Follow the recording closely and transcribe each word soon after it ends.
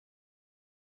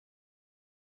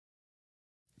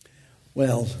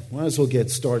Well, might as well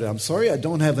get started. I'm sorry I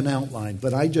don't have an outline,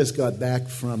 but I just got back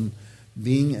from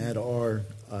being at our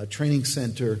training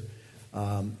center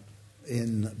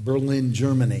in Berlin,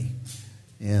 Germany.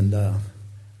 And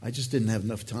I just didn't have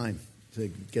enough time to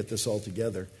get this all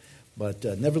together. But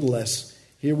nevertheless,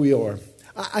 here we are.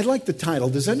 I like the title.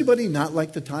 Does anybody not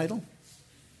like the title?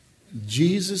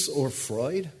 Jesus or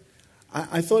Freud?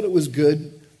 I thought it was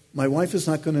good. My wife is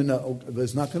not going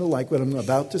to like what I'm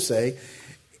about to say.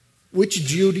 Which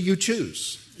Jew do you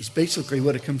choose? Is basically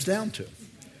what it comes down to.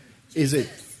 Is it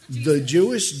the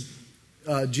Jewish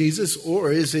Jesus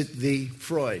or is it the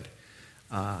Freud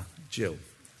Jew?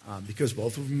 Because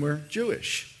both of them were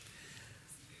Jewish.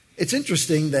 It's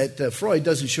interesting that Freud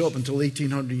doesn't show up until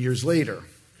 1,800 years later.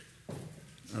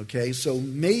 Okay, so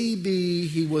maybe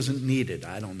he wasn't needed.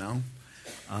 I don't know.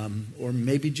 Or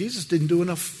maybe Jesus didn't do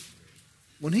enough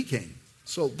when he came.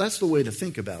 So that's the way to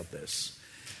think about this.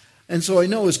 And so I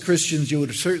know as Christians you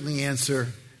would certainly answer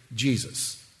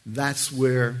Jesus. That's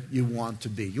where you want to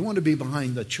be. You want to be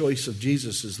behind the choice of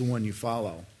Jesus as the one you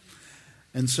follow.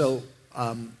 And so,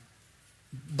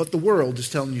 but the world is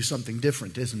telling you something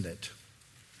different, isn't it?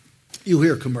 You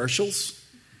hear commercials.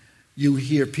 You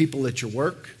hear people at your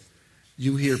work.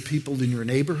 You hear people in your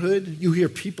neighborhood. You hear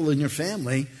people in your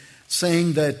family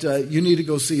saying that you need to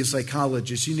go see a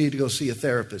psychologist. You need to go see a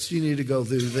therapist. You need to go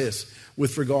do this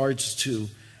with regards to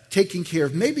taking care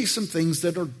of maybe some things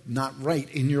that are not right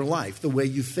in your life, the way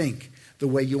you think, the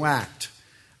way you act.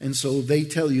 And so they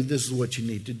tell you this is what you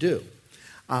need to do.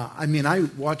 I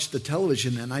watch the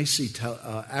television and I see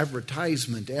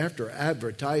advertisement after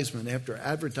advertisement after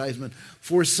advertisement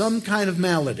for some kind of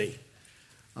malady,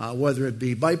 whether it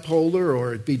be bipolar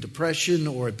or it be depression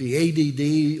or it be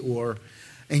ADD or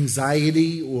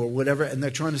anxiety or whatever, and they're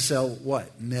trying to sell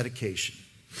what? Medication.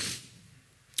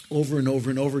 Over and over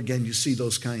and over again, you see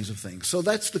those kinds of things. So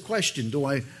that's the question. Do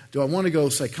I want to go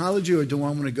psychology or do I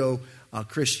want to go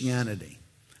Christianity?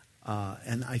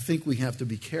 And I think we have to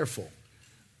be careful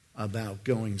about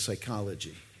going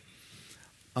psychology.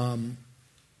 When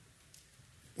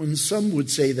some would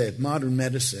say that modern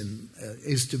medicine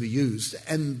is to be used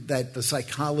and that the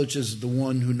psychologist is the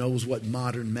one who knows what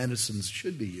modern medicines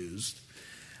should be used,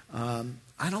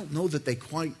 I don't know that they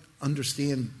quite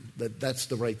understand that that's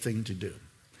the right thing to do.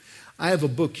 I have a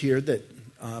book here that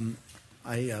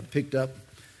I picked up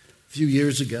a few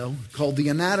years ago called The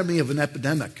Anatomy of an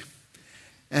Epidemic.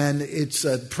 And its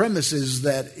premise is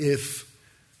that if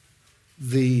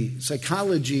the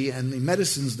psychology and the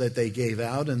medicines that they gave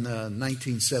out in the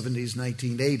 1970s,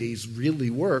 1980s really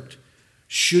worked,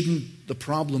 shouldn't the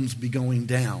problems be going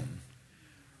down?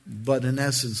 But in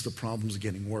essence, the problems are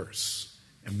getting worse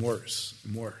and worse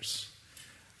and worse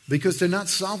because they're not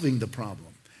solving the problem.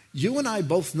 You and I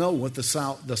both know what the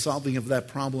solving of that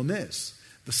problem is.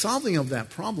 The solving of that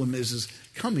problem is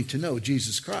coming to know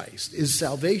Jesus Christ, is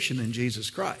salvation in Jesus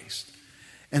Christ.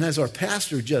 And as our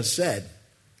pastor just said,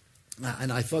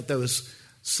 and I thought that was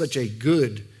such a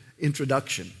good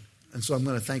introduction, and so I'm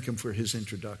going to thank him for his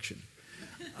introduction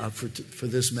for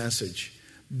this message,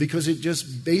 because it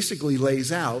just basically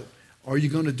lays out, are you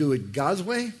going to do it God's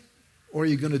way or are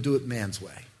you going to do it man's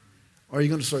way? Are you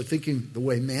going to start thinking the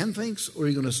way man thinks, or are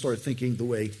you going to start thinking the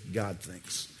way God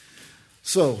thinks?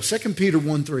 So, 2 Peter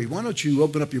 1:3. Why don't you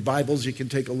open up your Bibles? You can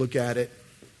take a look at it.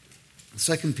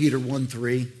 2 Peter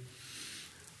 1:3.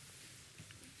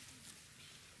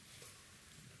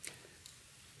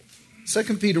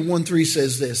 Second Peter 1:3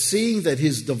 says this, seeing that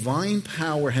his divine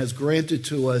power has granted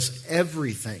to us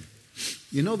everything.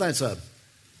 You know that's a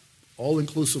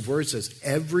all-inclusive word. It says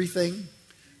everything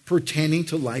pertaining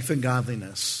to life and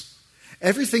godliness.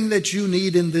 Everything that you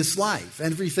need in this life,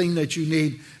 everything that you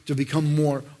need to become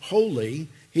more holy,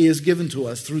 he has given to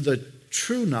us through the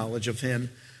true knowledge of him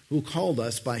who called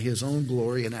us by his own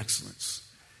glory and excellence.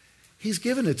 He's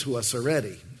given it to us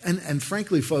already. And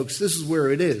frankly, folks, this is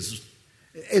where it is.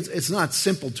 It's not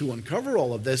simple to uncover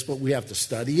all of this, but we have to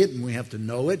study it and we have to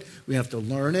know it. We have to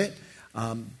learn it.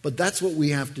 But that's what we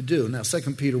have to do. Now,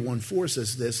 2 Peter 1:4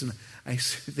 says this, and I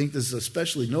think this is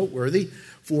especially noteworthy.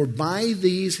 For by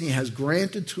these he has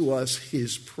granted to us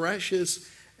his precious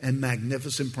and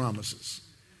magnificent promises.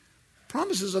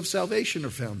 Promises of salvation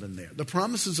are found in there. The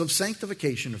promises of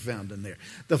sanctification are found in there.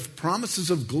 The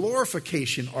promises of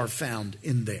glorification are found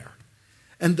in there.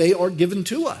 And they are given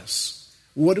to us.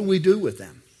 What do we do with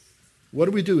them? What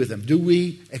do we do with them? Do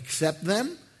we accept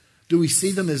them? Do we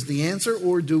see them as the answer,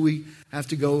 or do we have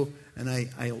to go, and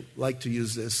I like to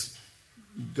use this,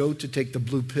 go to take the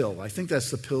blue pill. I think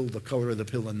that's the pill, the color of the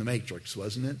pill in the Matrix,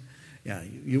 wasn't it? Yeah,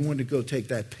 you want to go take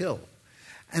that pill.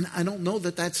 And I don't know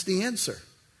that that's the answer.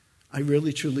 I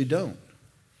really, truly don't.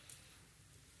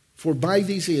 For by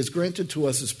these he has granted to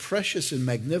us his precious and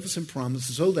magnificent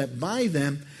promises, so that by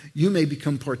them you may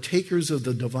become partakers of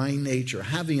the divine nature,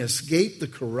 having escaped the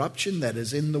corruption that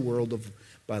is in the world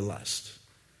by lust.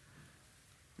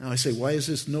 Now I say, why is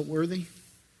this noteworthy?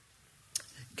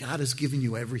 God has given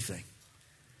you everything.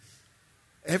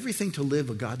 Everything to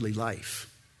live a godly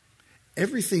life.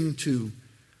 Everything to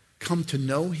come to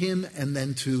know him and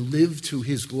then to live to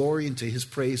his glory and to his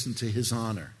praise and to his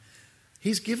honor.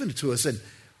 He's given it to us. And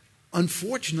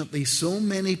unfortunately, so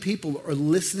many people are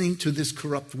listening to this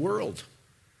corrupt world.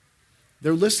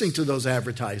 They're listening to those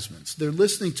advertisements. They're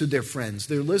listening to their friends.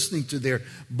 They're listening to their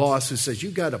boss who says,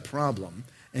 you've got a problem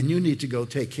and you need to go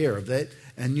take care of it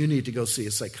and you need to go see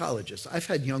a psychologist. I've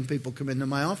had young people come into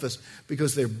my office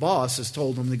because their boss has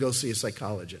told them to go see a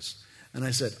psychologist. And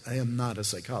I said, I am not a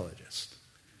psychologist.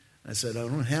 I said, I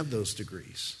don't have those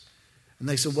degrees. And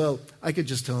they said, well, I could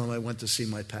just tell them I went to see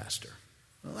my pastor.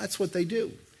 Well, that's what they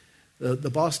do.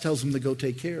 The boss tells them to go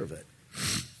take care of it.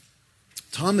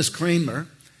 Thomas Kramer,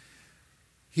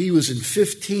 he was in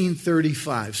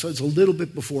 1535, so it's a little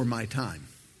bit before my time.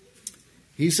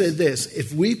 He said this,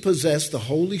 if we possess the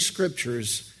Holy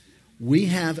Scriptures, we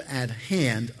have at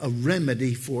hand a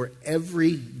remedy for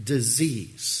every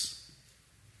disease.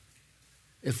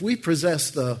 If we possess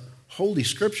the Holy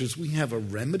Scriptures, we have a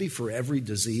remedy for every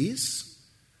disease,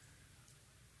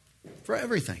 for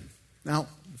everything. Now,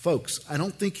 folks, I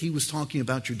don't think he was talking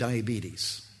about your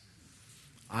diabetes.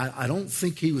 I don't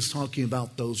think he was talking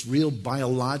about those real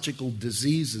biological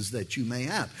diseases that you may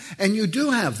have. And you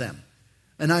do have them.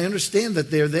 And I understand that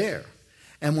they're there.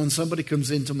 And when somebody comes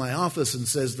into my office and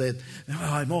says that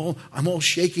I'm all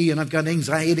shaky and I've got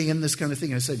anxiety and this kind of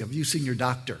thing, I say, have you seen your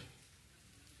doctor?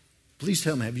 Please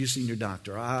tell me, have you seen your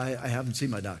doctor? I haven't seen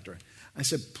my doctor. I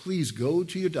said, please go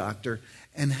to your doctor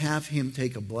and have him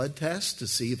take a blood test to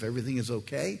see if everything is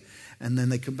okay. And then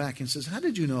they come back and says, how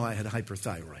did you know I had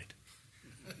hyperthyroid?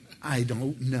 I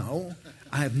don't know.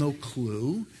 I have no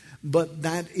clue. But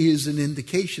that is an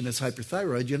indication it's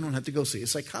hyperthyroid. You don't have to go see a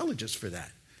psychologist for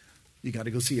that. You got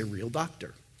to go see a real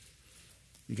doctor.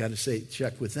 You got to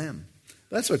check with them.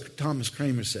 That's what Thomas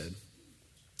Kramer said.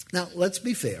 Now, let's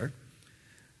be fair.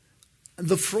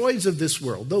 The Freuds of this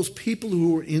world, those people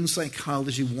who are in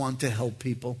psychology want to help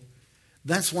people.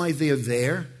 That's why they're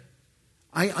there.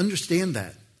 I understand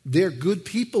that. They're good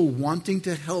people wanting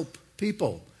to help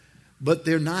people, but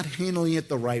they're not handling it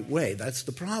the right way. That's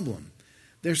the problem.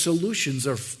 Their solutions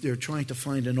they're trying to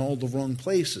find in all the wrong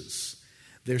places.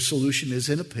 Their solution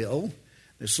isn't a pill.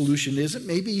 Their solution isn't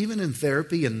maybe even in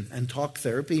therapy and talk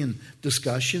therapy and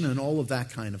discussion and all of that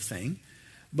kind of thing.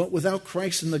 But without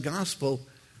Christ and the gospel,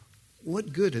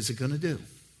 what good is it going to do?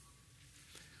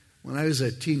 When I was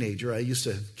a teenager, I used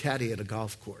to caddy at a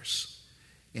golf course.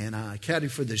 And I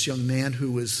caddied for this young man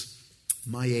who was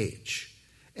my age.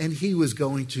 And he was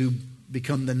going to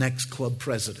become the next club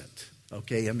president.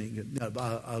 Okay, I mean,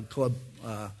 a club,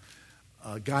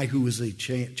 a guy who was a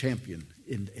champion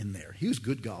in there. He was a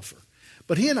good golfer.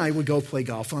 But he and I would go play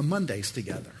golf on Mondays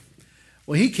together.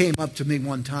 Well, he came up to me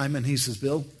one time and he says,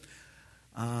 Bill,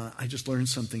 I just learned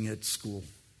something at school.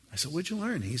 I said, what'd you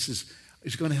learn? He says,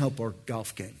 it's going to help our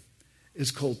golf game.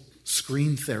 It's called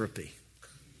screen therapy.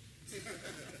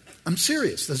 I'm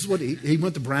serious. This is what he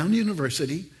went to Brown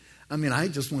University. I mean, I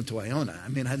just went to Iona. I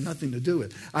mean, I had nothing to do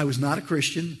with it. I was not a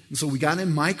Christian. And so we got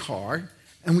in my car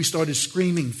and we started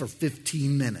screaming for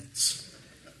 15 minutes.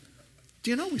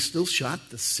 Do you know we still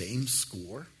shot the same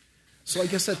score? So I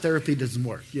guess that therapy doesn't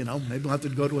work. You know, maybe we'll have to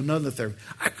go to another therapy.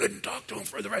 I couldn't talk to him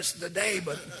for the rest of the day,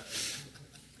 but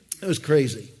it was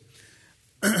crazy.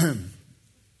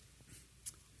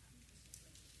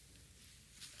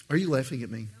 Are you laughing at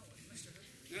me?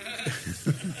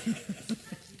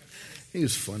 He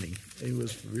was funny. He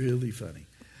was really funny.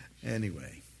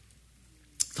 Anyway,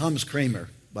 Thomas Kramer,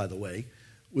 by the way,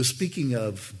 was speaking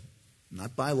of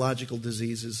not biological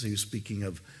diseases. He was speaking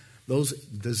of those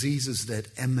diseases that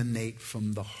emanate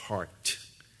from the heart.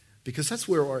 Because that's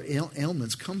where our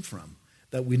ailments come from,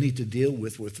 that we need to deal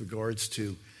with regards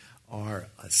to our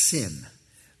sin.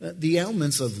 The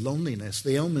ailments of loneliness,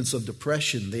 the ailments of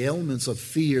depression, the ailments of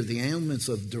fear, the ailments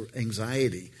of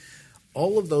anxiety,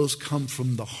 all of those come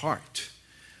from the heart.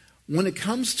 When it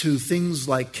comes to things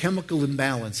like chemical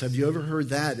imbalance, have you ever heard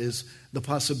that is the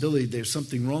possibility there's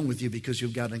something wrong with you because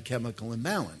you've got a chemical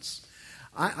imbalance?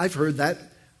 I've heard that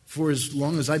for as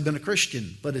long as I've been a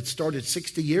Christian, but it started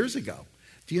 60 years ago.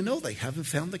 Do you know they haven't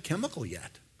found the chemical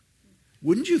yet?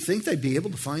 Wouldn't you think they'd be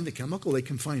able to find the chemical? They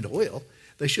can find oil.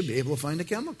 They should be able to find a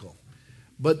chemical.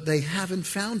 But they haven't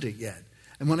found it yet.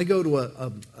 And when I go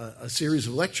to a series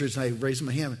of lectures, I raise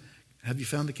my hand. Have you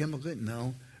found the chemical?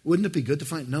 No. Wouldn't it be good to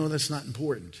find? No, that's not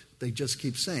important. They just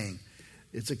keep saying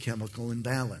it's a chemical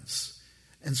imbalance.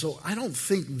 And so I don't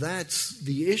think that's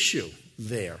the issue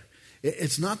there.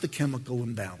 It's not the chemical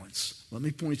imbalance. Let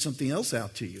me point something else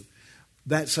out to you.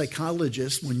 That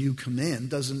psychologist, when you come in,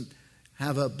 doesn't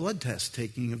have a blood test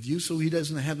taking of you, so he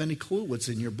doesn't have any clue what's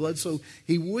in your blood, so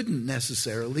he wouldn't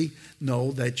necessarily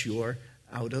know that you're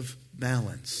out of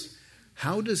balance.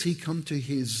 How does he come to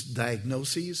his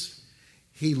diagnoses?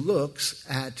 He looks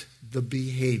at the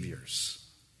behaviors.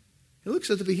 He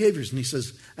looks at the behaviors and he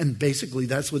says, and basically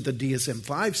that's what the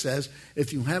DSM-5 says,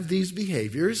 if you have these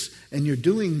behaviors and you're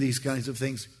doing these kinds of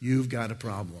things, you've got a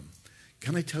problem.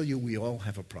 Can I tell you, we all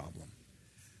have a problem.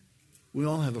 We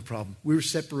all have a problem. We're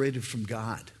separated from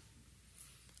God.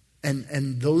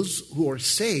 And those who are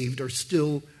saved are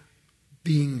still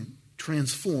being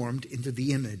transformed into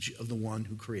the image of the one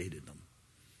who created them.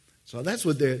 So that's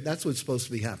what's supposed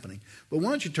to be happening. But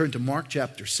why don't you turn to Mark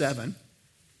chapter 7.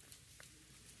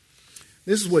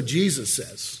 This is what Jesus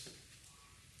says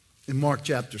in Mark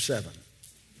chapter 7.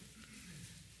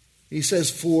 He says,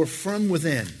 for from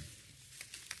within,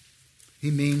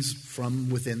 he means from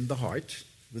within the heart,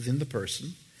 within the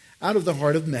person, out of the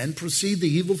heart of men proceed the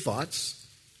evil thoughts,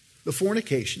 the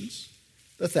fornications,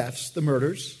 the thefts, the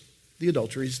murders, the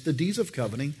adulteries, the deeds of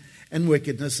coveting, and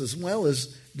wickedness, as well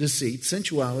as deceit,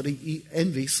 sensuality,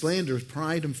 envy, slander,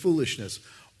 pride, and foolishness.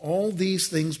 All these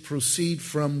things proceed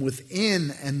from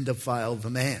within and defile the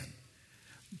man.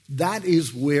 That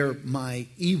is where my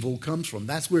evil comes from.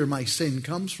 That's where my sin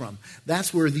comes from.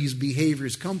 That's where these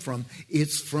behaviors come from.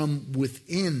 It's from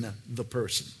within the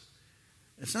person.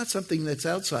 It's not something that's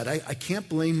outside. I can't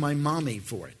blame my mommy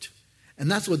for it. And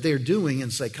that's what they're doing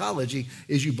in psychology,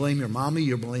 is you blame your mommy,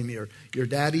 you blame your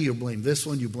daddy, you blame this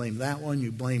one, you blame that one,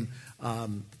 you blame,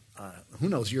 who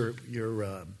knows, your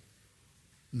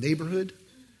neighborhood,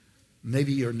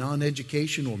 maybe your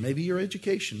non-education, or maybe your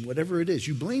education, whatever it is.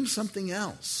 You blame something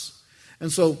else.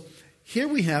 And so here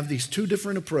we have these two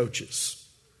different approaches.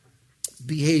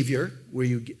 Behavior, where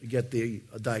you get the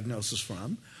diagnosis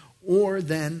from, or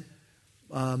then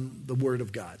the Word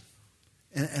of God.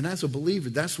 And as a believer,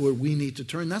 that's where we need to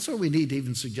turn. That's where we need to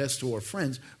even suggest to our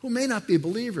friends who may not be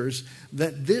believers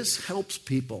that this helps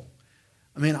people.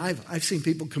 I mean, I've seen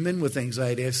people come in with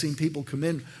anxiety. I've seen people come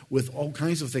in with all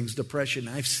kinds of things, depression.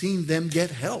 I've seen them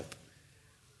get help.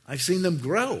 I've seen them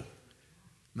grow.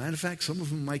 Matter of fact, some of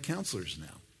them are my counselors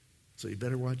now. So you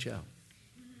better watch out.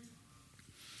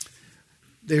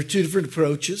 There are two different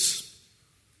approaches.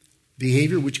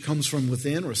 Behavior which comes from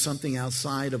within or something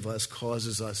outside of us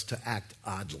causes us to act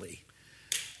oddly.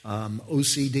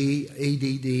 OCD,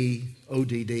 ADD,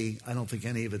 ODD, I don't think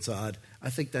any of it's odd.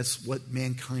 I think that's what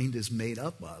mankind is made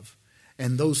up of.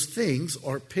 And those things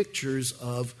are pictures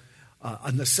of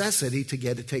a necessity to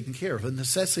get it taken care of, a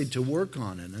necessity to work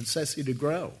on it, a necessity to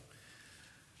grow.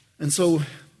 And so,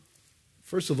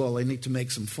 first of all, I need to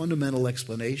make some fundamental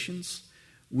explanations.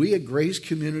 We at Grace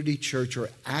Community Church are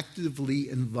actively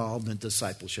involved in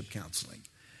discipleship counseling.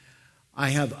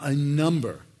 I have a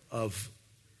number of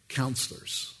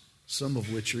counselors, some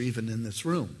of which are even in this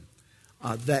room,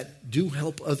 that do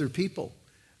help other people,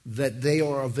 that they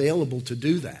are available to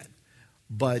do that.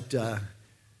 But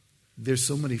there's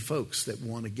so many folks that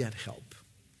want to get help.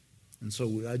 And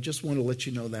so I just want to let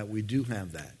you know that we do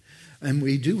have that. And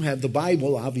we do have the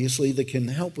Bible, obviously, that can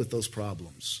help with those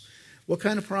problems. What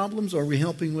kind of problems are we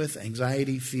helping with?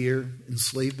 Anxiety, fear,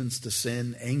 enslavements to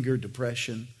sin, anger,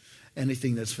 depression,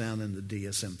 anything that's found in the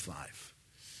DSM-5.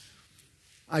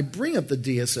 I bring up the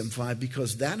DSM-5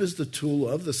 because that is the tool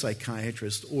of the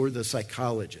psychiatrist or the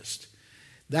psychologist.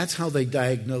 That's how they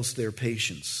diagnose their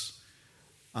patients.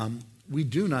 We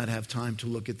do not have time to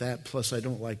look at that, plus I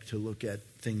don't like to look at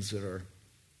things that are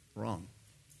wrong.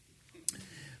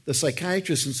 The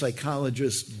psychiatrists and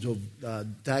psychologists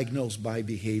diagnose by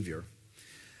behavior.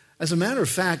 As a matter of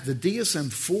fact, the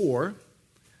DSM-4,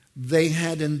 they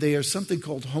had in there something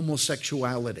called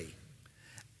homosexuality.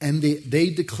 And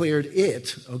they declared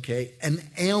it, an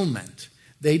ailment.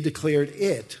 They declared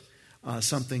it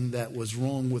something that was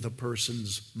wrong with a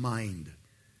person's mind.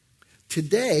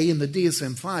 Today, in the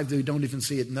DSM-5, they don't even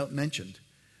see it mentioned.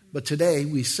 But today,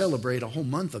 we celebrate a whole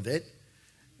month of it.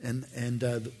 And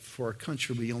for our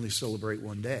country, we only celebrate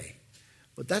one day.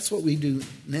 But that's what we do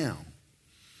now.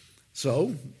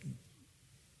 So,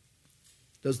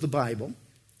 does the Bible,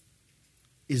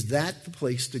 is that the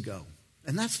place to go?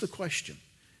 And that's the question.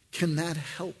 Can that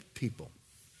help people?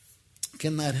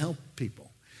 Can that help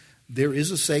people? There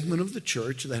is a segment of the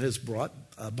church that has bought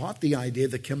the idea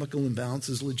that chemical imbalance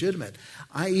is legitimate.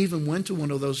 I even went to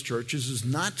one of those churches, is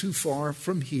not too far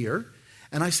from here,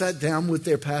 And I sat down with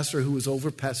their pastor who was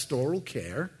over pastoral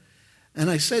care, and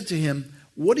I said to him,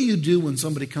 what do you do when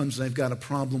somebody comes and they've got a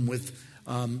problem with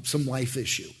some life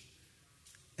issue?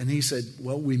 And he said,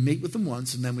 well, we meet with them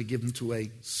once and then we give them to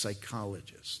a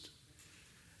psychologist.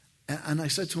 And I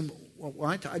said to him,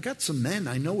 well, I got some men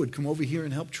I know would come over here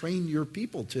and help train your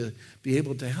people to be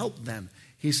able to help them.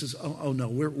 He says, oh no,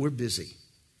 we're busy.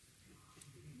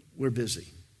 We're busy.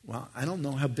 Well, I don't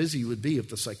know how busy you would be if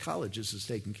the psychologist is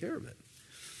taking care of it.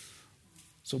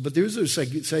 But there's a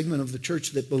segment of the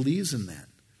church that believes in that.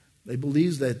 They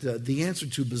believe that the answer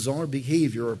to bizarre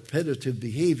behavior or repetitive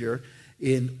behavior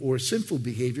or sinful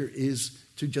behavior is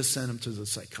to just send them to the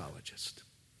psychologist.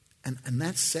 And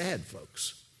that's sad,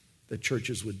 folks, that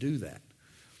churches would do that.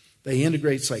 They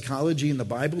integrate psychology in the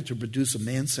Bible to produce a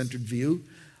man-centered view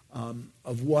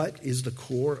of what is the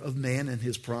core of man and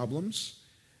his problems.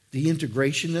 The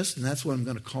integrationists, and that's what I'm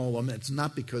going to call them. It's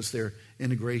not because they're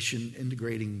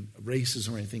integrating races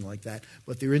or anything like that,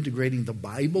 but they're integrating the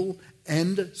Bible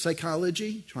and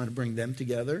psychology, trying to bring them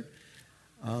together.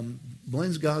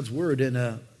 Blends God's word in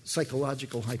a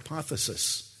psychological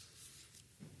hypothesis.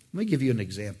 Let me give you an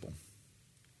example.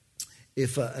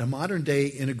 If a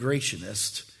modern-day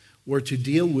integrationist were to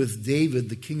deal with David,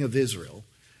 the king of Israel,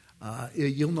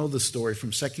 you'll know the story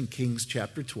from 2 Kings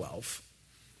chapter 12.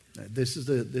 This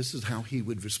is how he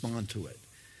would respond to it.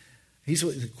 He's,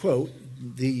 quote,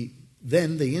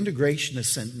 then the integrationist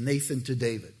sent Nathan to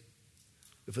David.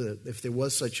 If there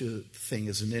was such a thing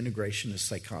as an integrationist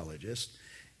psychologist,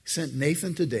 he sent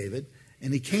Nathan to David,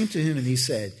 and he came to him and he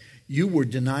said, you were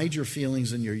denied your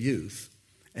feelings in your youth,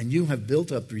 and you have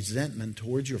built up resentment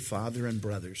towards your father and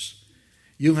brothers.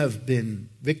 You have been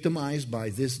victimized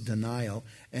by this denial,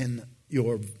 and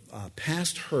your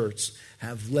past hurts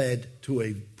have led to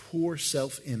a poor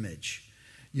self-image.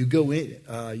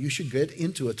 You should get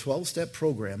into a 12-step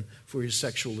program for your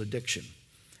sexual addiction.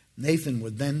 Nathan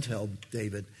would then tell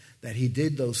David that he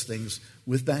did those things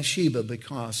with Bathsheba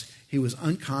because he was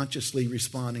unconsciously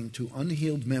responding to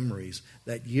unhealed memories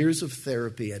that years of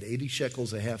therapy at 80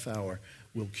 shekels a half hour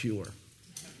will cure.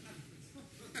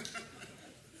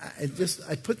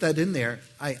 I put that in there.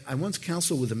 I once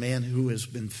counseled with a man who has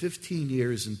been 15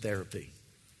 years in therapy.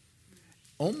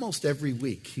 Almost every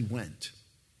week he went,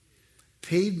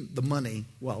 paid the money,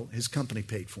 well, his company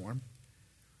paid for him,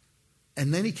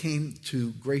 and then he came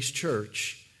to Grace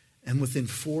Church, and within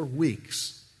 4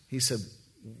 weeks, he said,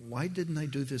 why didn't I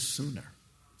do this sooner?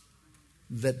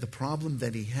 That the problem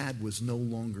that he had was no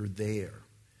longer there.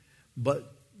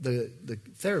 But the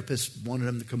therapist wanted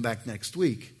him to come back next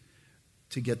week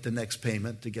to get the next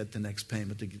payment, to get the next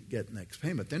payment, to get the next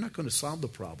payment. They're not going to solve the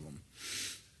problem.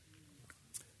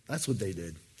 That's what they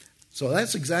did. So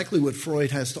that's exactly what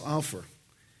Freud has to offer.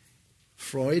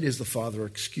 Freud is the father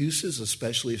of excuses,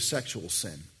 especially of sexual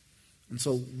sin. And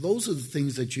so those are the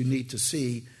things that you need to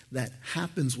see that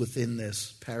happens within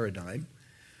this paradigm.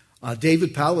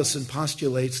 David Powlison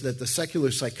postulates that the secular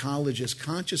psychologist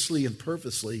consciously and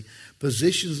purposely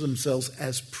positions themselves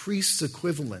as priests'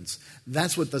 equivalents.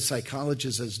 That's what the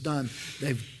psychologist has done.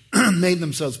 They've made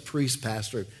themselves priest,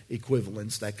 pastor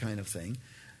equivalents, that kind of thing,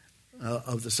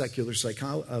 of the secular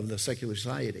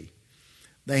society.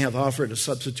 They have offered a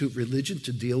substitute religion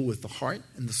to deal with the heart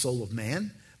and the soul of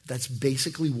man. That's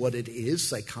basically what it is.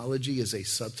 Psychology is a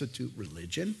substitute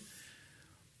religion.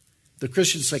 The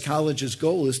Christian psychologist's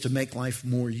goal is to make life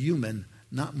more human,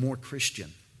 not more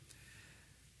Christian.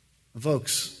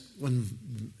 Folks, when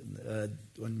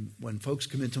folks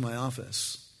come into my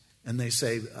office and they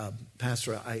say,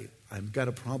 Pastor, I've got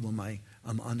a problem,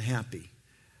 I'm unhappy.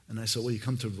 And I say, well, you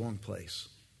come to the wrong place.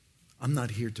 I'm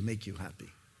not here to make you happy.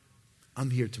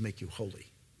 I'm here to make you holy.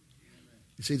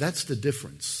 You see, that's the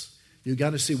difference. You've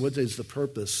got to see what is the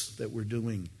purpose that we're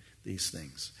doing these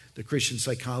things. The Christian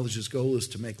psychologist's goal is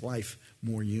to make life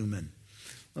more human.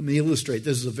 Let me illustrate.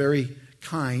 This is a very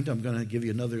kind, I'm going to give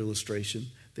you another illustration.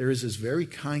 There is this very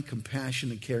kind,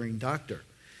 compassionate, caring doctor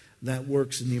that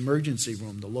works in the emergency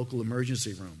room, the local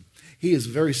emergency room. He is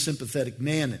a very sympathetic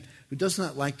man who does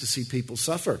not like to see people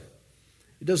suffer.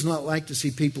 He does not like to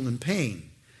see people in pain.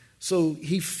 So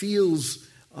he feels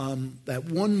that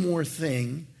one more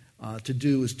thing to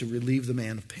do is to relieve the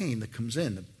man of pain that comes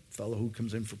in. The fellow who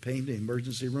comes in for pain in the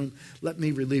emergency room, let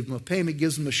me relieve him of pain. He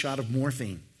gives him a shot of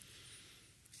morphine.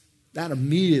 That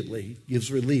immediately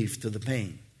gives relief to the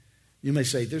pain. You may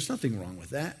say, there's nothing wrong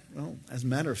with that. Well, as a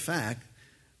matter of fact,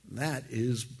 that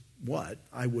is what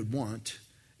I would want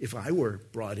if I were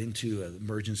brought into an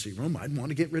emergency room. I'd want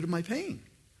to get rid of my pain.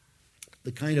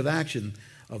 The kind of action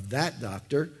of that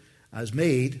doctor has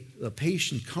made the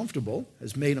patient comfortable,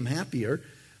 has made him happier,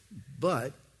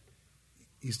 but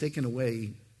he's taken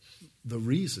away the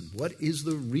reason. What is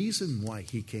the reason why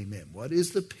he came in? What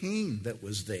is the pain that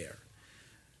was there?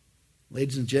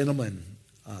 Ladies and gentlemen,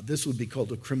 this would be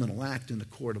called a criminal act in the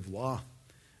court of law.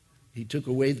 He took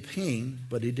away the pain,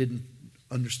 but he didn't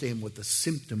understand what the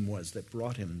symptom was that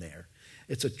brought him there.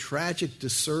 It's a tragic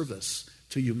disservice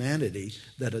to humanity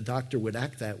that a doctor would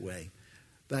act that way.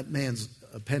 That man's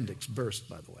appendix burst,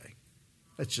 by the way.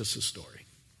 That's just a story,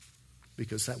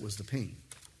 because that was the pain.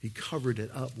 He covered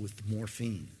it up with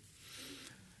morphine.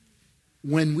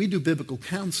 When we do biblical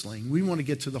counseling, we want to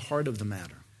get to the heart of the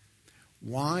matter.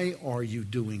 Why are you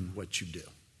doing what you do?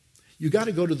 You got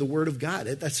to go to the Word of God.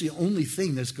 That's the only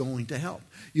thing that's going to help.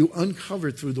 You uncover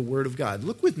it through the Word of God.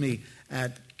 Look with me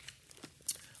at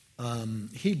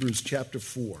Hebrews chapter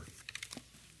 4.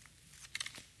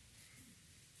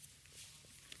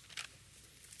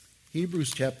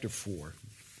 Hebrews chapter 4.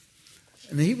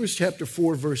 In Hebrews chapter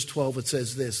 4, verse 12, it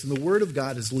says this, "And the Word of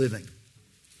God is living."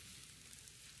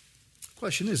 The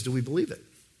question is, do we believe it?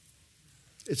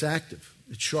 It's active.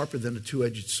 It's sharper than a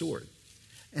two-edged sword,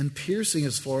 and piercing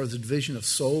as far as the division of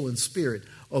soul and spirit,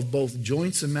 of both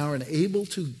joints and marrow, and able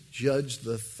to judge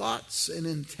the thoughts and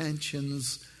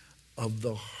intentions of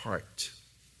the heart.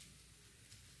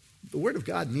 The Word of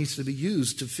God needs to be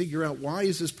used to figure out, why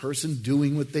is this person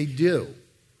doing what they do?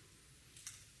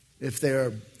 If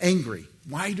they're angry,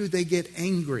 why do they get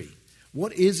angry?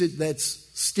 What is it that's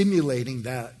stimulating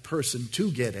that person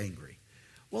to get angry?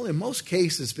 Well, in most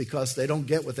cases, because they don't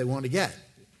get what they want to get.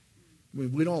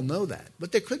 We'd all know that.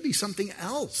 But there could be something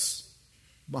else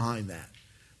behind that.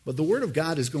 But the Word of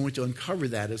God is going to uncover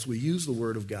that as we use the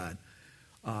Word of God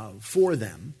for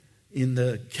them in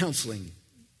the counseling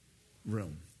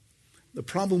room. The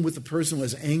problem with the person who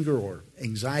has anger or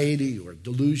anxiety or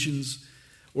delusions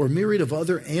or a myriad of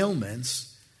other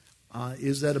ailments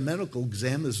is that a medical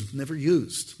exam is never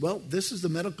used. Well, this is the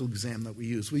medical exam that we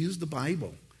use. We use the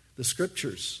Bible, the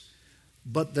Scriptures.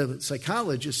 But the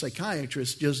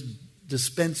psychiatrist just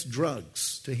dispense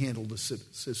drugs to handle the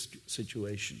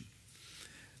situation.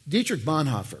 Dietrich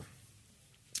Bonhoeffer,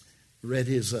 read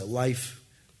his life.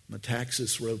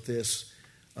 Metaxas wrote this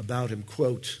about him,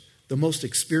 quote, "The most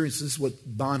experienced," this is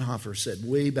what Bonhoeffer said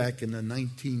way back in the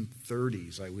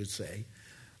 1930s, I would say,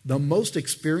 "the most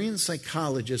experienced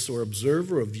psychologist or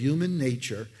observer of human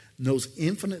nature knows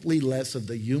infinitely less of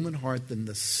the human heart than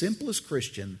the simplest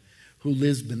Christian who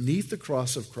lives beneath the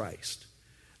cross of Christ.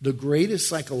 The greatest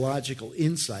psychological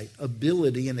insight,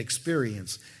 ability, and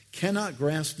experience cannot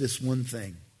grasp this one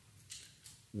thing: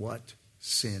 what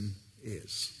sin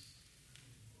is."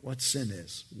 What sin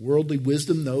is. Worldly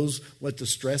wisdom knows what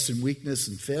distress and weakness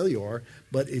and failure are,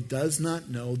 but it does not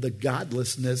know the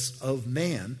godlessness of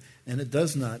man, and it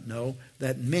does not know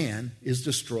that man is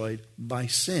destroyed by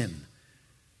sin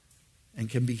and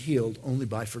can be healed only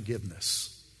by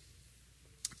forgiveness.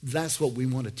 That's what we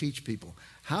want to teach people.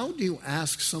 How do you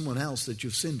ask someone else that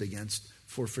you've sinned against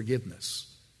for forgiveness?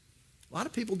 A lot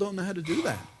of people don't know how to do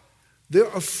that. They're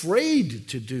afraid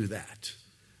to do that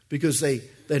because they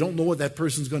don't know what that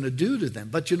person's going to do to them.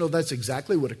 But that's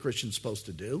exactly what a Christian's supposed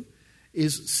to do,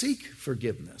 is seek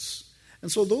forgiveness.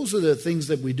 And so those are the things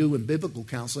that we do in biblical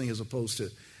counseling as opposed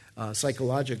to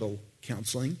psychological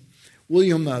counseling.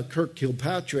 William Kirk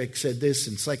Kilpatrick said this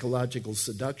in Psychological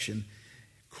Seduction,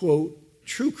 quote,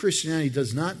 "True Christianity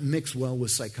does not mix well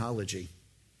with psychology.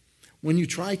 When you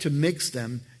try to mix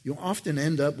them, you often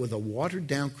end up with a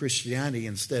watered-down Christianity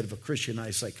instead of a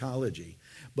Christianized psychology.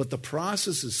 But the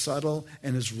process is subtle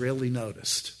and is rarely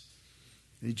noticed."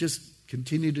 You just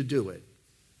continue to do it.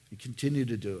 You continue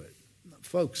to do it.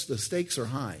 Folks, the stakes are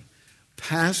high.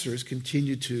 Pastors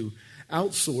continue to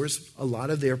outsource a lot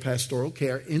of their pastoral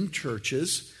care in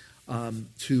churches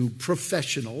to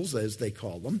professionals, as they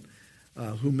call them,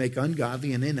 who make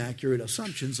ungodly and inaccurate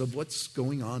assumptions of what's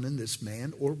going on in this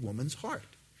man or woman's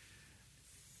heart.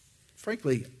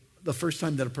 Frankly, the first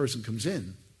time that a person comes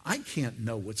in, I can't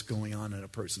know what's going on in a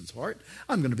person's heart.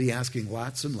 I'm going to be asking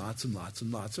lots and lots and lots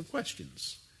and lots of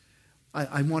questions.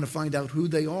 I want to find out who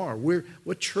they are.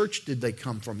 What church did they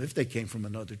come from, if they came from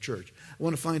another church? I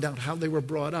want to find out how they were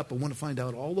brought up. I want to find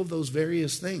out all of those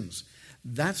various things.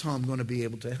 That's how I'm going to be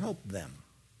able to help them.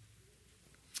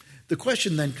 The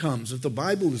question then comes, if the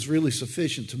Bible is really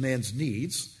sufficient to man's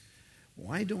needs,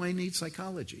 why do I need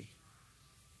psychology?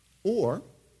 Or,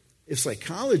 if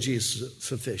psychology is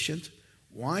sufficient,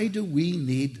 why do we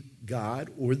need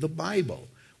God or the Bible?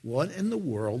 What in the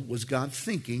world was God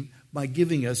thinking by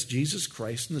giving us Jesus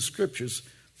Christ in the Scriptures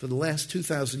for the last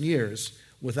 2,000 years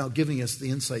without giving us the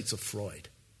insights of Freud?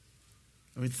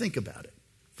 I mean, think about it,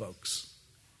 folks.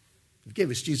 He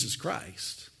gave us Jesus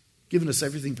Christ, given us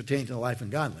everything pertaining to life and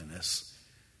godliness.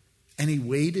 And he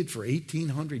waited for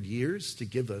 1,800 years to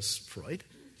give us Freud,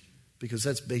 because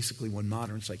that's basically when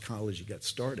modern psychology got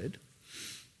started.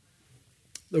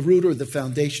 The root or the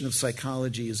foundation of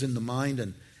psychology is in the mind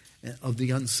and of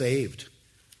the unsaved.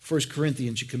 1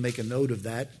 Corinthians, you can make a note of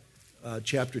that,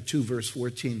 chapter 2, verse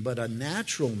 14. But a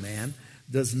natural man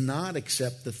does not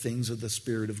accept the things of the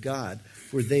Spirit of God,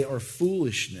 for they are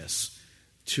foolishness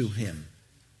to him,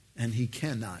 and he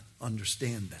cannot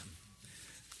understand them.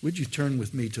 Would you turn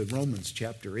with me to Romans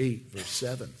chapter 8, verse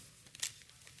 7?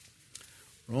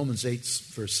 Romans 8,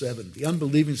 verse 7. The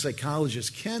unbelieving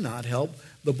psychologist cannot help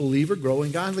the believer grow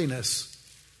in godliness.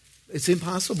 It's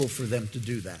impossible for them to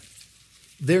do that.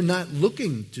 They're not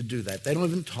looking to do that. They don't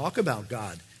even talk about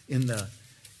God in the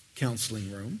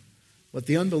counseling room. But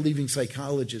the unbelieving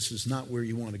psychologist is not where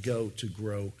you want to go to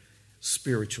grow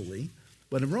spiritually.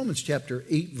 But in Romans chapter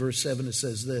 8, verse 7, it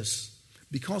says this: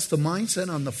 because the mindset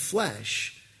on the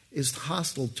flesh is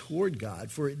hostile toward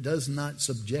God, for it does not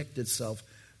subject itself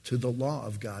to the law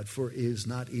of God, for it is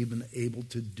not even able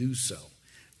to do so.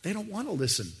 They don't want to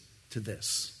listen to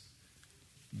this.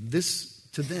 This,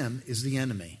 to them, is the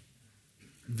enemy.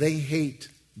 They hate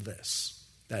this.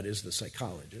 That is the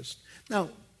psychologist. Now,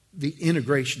 the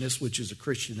integrationist, which is a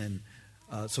Christian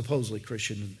and supposedly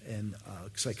Christian and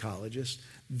psychologist,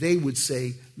 they would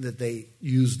say that they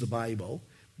use the Bible,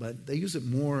 but they use it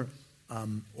more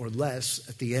or less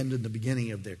at the end and the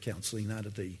beginning of their counseling, not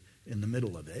in the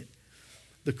middle of it.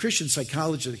 The Christian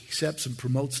psychologist accepts and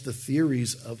promotes the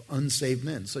theories of unsaved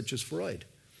men, such as Freud.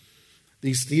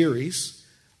 These theories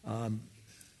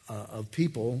of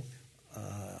people,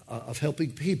 of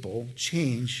helping people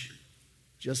change,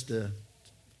 just a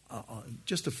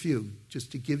few,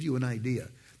 just to give you an idea.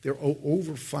 There are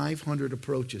over 500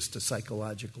 approaches to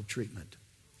psychological treatment.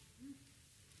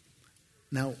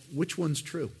 Now, which one's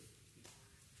true?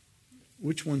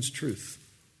 Which one's truth?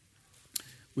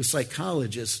 With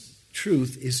psychologists,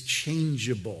 truth is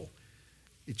changeable.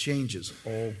 It changes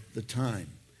all the time.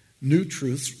 New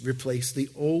truths replace the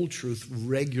old truth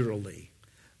regularly.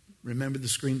 Remember the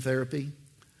screen therapy?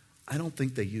 I don't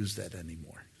think they use that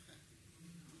anymore.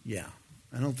 Yeah,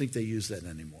 I don't think they use that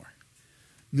anymore.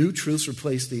 New truths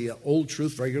replace the old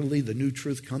truth regularly. The new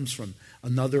truth comes from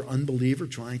another unbeliever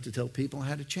trying to tell people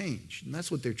how to change. And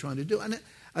that's what they're trying to do. And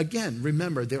again,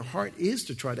 remember, their heart is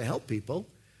to try to help people,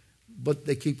 but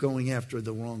they keep going after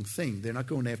the wrong thing. They're not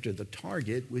going after the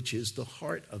target, which is the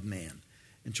heart of man,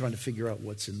 and trying to figure out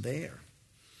what's in there.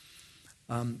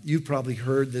 You've probably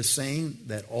heard this saying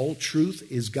that all truth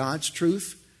is God's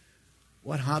truth.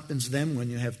 What happens then when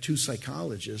you have two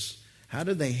psychologists? How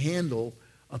do they handle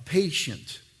a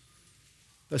patient?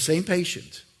 The same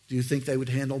patient. Do you think they would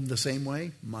handle them the same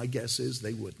way? My guess is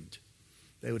they wouldn't.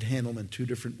 They would handle them in two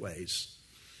different ways.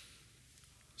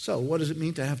 So what does it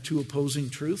mean to have two opposing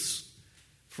truths?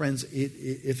 Friends,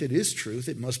 if it is truth,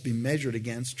 it must be measured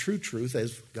against true truth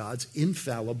as God's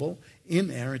infallible,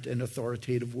 inerrant, and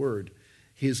authoritative word.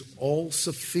 His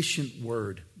all-sufficient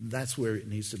word. That's where it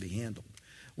needs to be handled.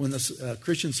 When the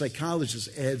Christian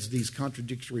psychologist adds these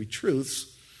contradictory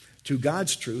truths to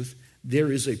God's truth,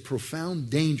 there is a profound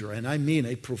danger, and I mean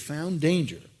a profound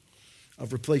danger,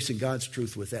 of replacing God's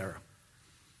truth with error.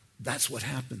 That's what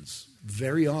happens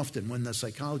very often when the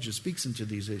psychologist speaks into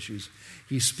these issues.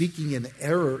 He's speaking an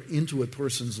error into a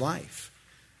person's life.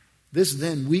 This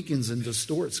then weakens and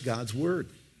distorts God's word.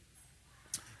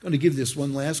 I'm going to give this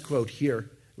one last quote here.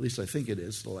 At least I think it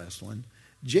is the last one.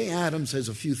 Jay Adams has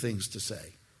a few things to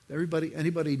say.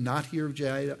 Anybody not hear of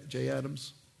Jay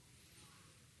Adams?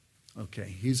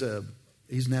 Okay, he's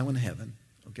now in heaven.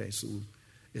 Okay, so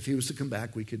if he was to come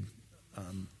back, we could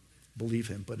believe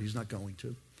him, but he's not going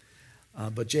to.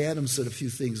 But Jay Adams said a few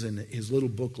things in his little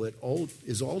booklet.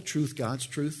 Is all truth God's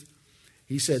truth?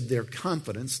 He said their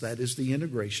confidence, that is the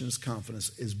integrationist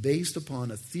confidence, is based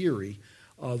upon a theory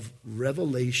of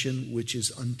revelation which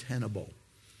is untenable.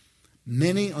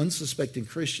 Many unsuspecting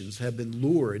Christians have been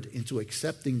lured into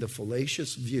accepting the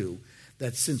fallacious view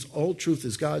that since all truth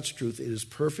is God's truth, it is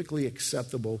perfectly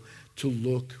acceptable to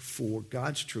look for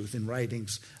God's truth in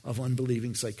writings of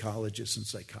unbelieving psychologists and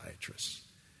psychiatrists.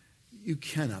 You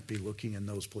cannot be looking in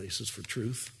those places for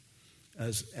truth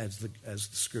as the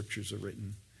scriptures are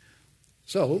written.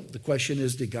 So the question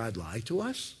is, did God lie to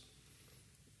us?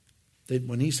 That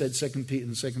when he said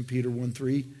in 2 Peter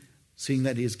 1:3, seeing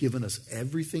that he has given us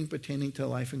everything pertaining to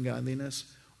life and godliness,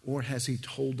 or has he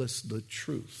told us the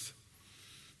truth?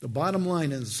 The bottom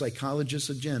line in the psychologist's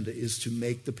agenda is to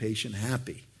make the patient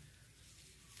happy.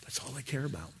 That's all they care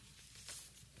about.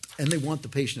 And they want the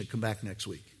patient to come back next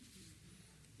week.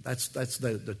 That's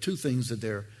the two things that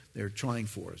they're trying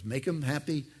for, is make them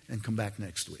happy and come back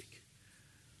next week.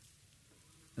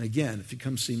 And again, if you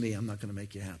come see me, I'm not going to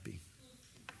make you happy.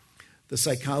 The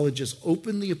psychologist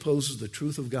openly opposes the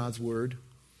truth of God's word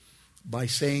by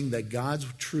saying that God's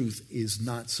truth is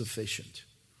not sufficient,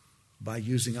 by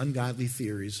using ungodly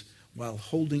theories while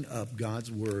holding up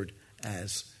God's word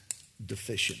as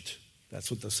deficient. That's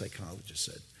what the psychologist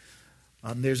said.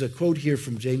 There's a quote here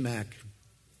from J. Mack.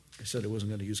 I said I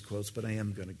wasn't going to use quotes, but I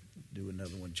am going to do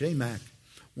another one. J. Mack.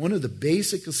 One of the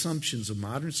basic assumptions of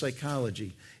modern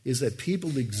psychology is that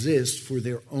people exist for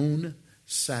their own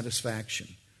satisfaction.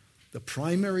 The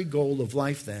primary goal of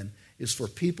life, then, is for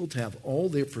people to have all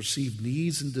their perceived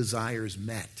needs and desires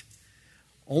met.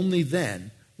 Only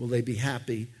then will they be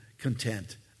happy,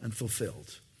 content, and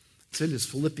fulfilled. It's in his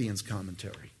Philippians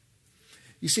commentary.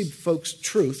 You see, folks,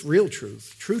 truth, real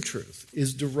truth, true truth,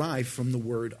 is derived from the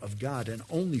Word of God and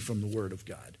only from the Word of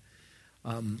God.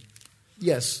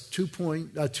 Yes, 2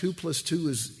 plus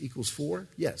 2 equals 4.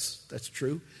 Yes, that's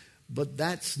true. But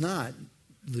that's not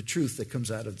the truth that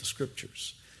comes out of the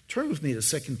Scriptures. Turn with me to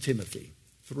 2 Timothy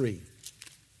 3.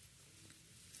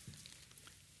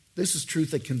 This is truth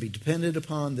that can be depended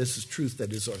upon. This is truth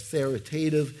that is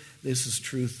authoritative. This is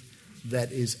truth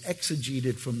that is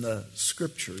exegeted from the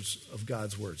Scriptures of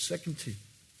God's Word. 2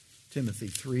 Timothy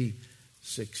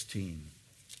 3:16.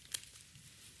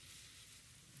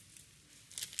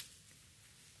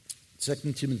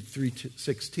 2 Timothy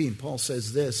 3:16, Paul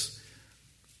says this.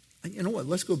 You know what?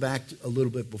 Let's go back a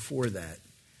little bit before that.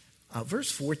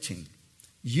 Verse 14.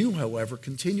 You, however,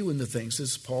 continue in the things,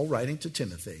 this is Paul writing to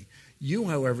Timothy. You,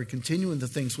 however, continue in the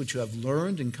things which you have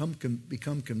learned and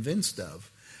become convinced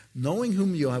of, knowing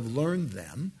whom you have learned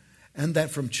them, and that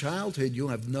from childhood you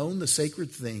have known the sacred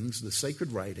things, the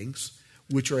sacred writings,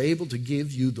 which are able to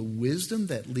give you the wisdom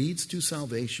that leads to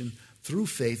salvation through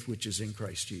faith which is in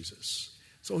Christ Jesus.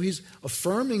 So he's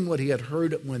affirming what he had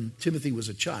heard when Timothy was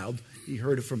a child. He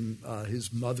heard it from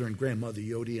his mother and grandmother,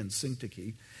 Yodi and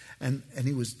Syntyche, and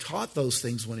he was taught those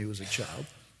things when he was a child.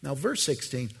 Now, verse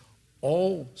 16,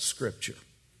 all Scripture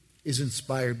is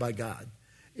inspired by God.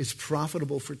 It's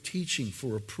profitable for teaching,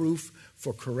 for reproof,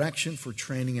 for correction, for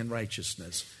training in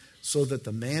righteousness, so that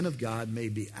the man of God may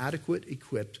be adequate,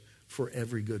 equipped for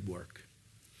every good work.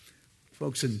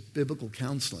 Folks, in biblical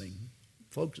counseling,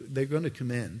 folks, they're going to come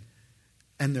in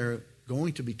and they're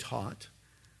going to be taught.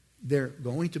 They're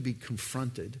going to be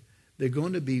confronted. They're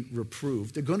going to be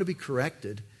reproved. They're going to be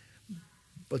corrected.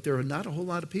 But there are not a whole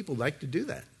lot of people like to do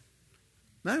that.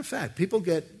 Matter of fact, people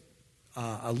get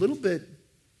a little bit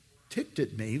ticked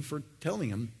at me for telling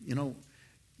them,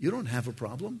 you don't have a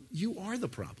problem. You are the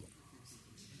problem.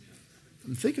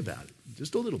 And think about it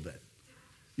just a little bit.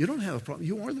 You don't have a problem.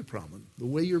 You are the problem. The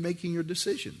way you're making your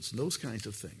decisions, those kinds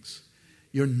of things.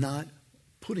 You're not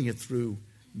putting it through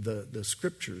the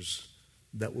Scriptures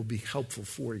that will be helpful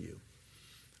for you.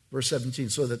 Verse 17,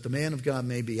 so that the man of God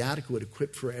may be adequate,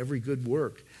 equipped for every good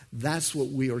work. That's what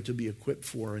we are to be equipped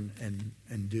for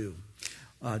and do.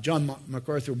 John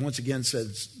MacArthur once again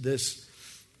says this.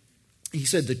 He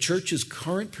said, the church's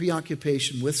current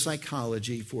preoccupation with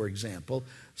psychology, for example,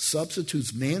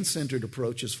 substitutes man-centered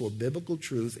approaches for biblical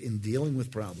truth in dealing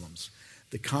with problems.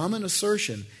 The common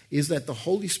assertion is that the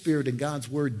Holy Spirit and God's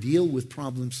Word deal with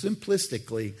problems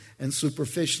simplistically and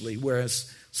superficially, whereas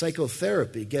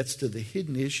psychotherapy gets to the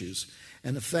hidden issues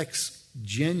and affects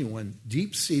genuine,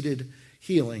 deep-seated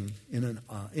healing in an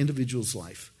individual's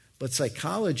life. But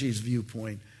psychology's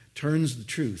viewpoint turns the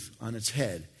truth on its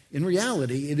head. In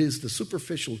reality, it is the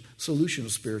superficial solution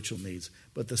of spiritual needs,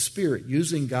 but the Spirit,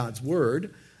 using God's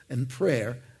Word and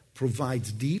prayer,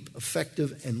 provides deep,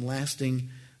 effective, and lasting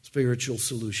spiritual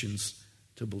solutions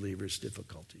to believers'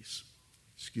 difficulties.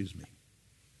 Excuse me.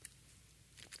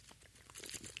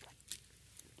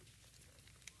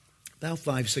 About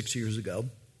 5-6 years ago,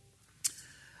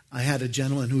 I had a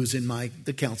gentleman who was in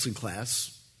the counseling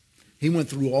class. He went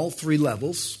through all 3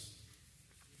 levels.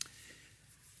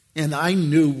 And I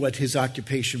knew what his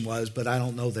occupation was, but I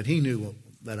don't know that he knew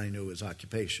that I knew his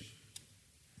occupation.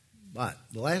 But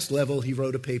the last level, he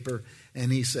wrote a paper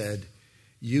and he said,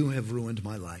 you have ruined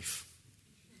my life.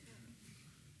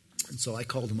 And so I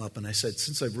called him up and I said,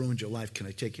 since I've ruined your life, can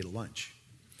I take you to lunch?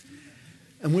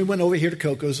 And we went over here to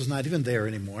Coco's. It's not even there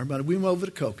anymore, but we went over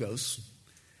to Coco's.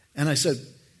 And I said,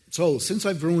 so since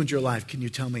I've ruined your life, can you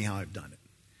tell me how I've done it?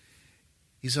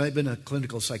 He said, I've been a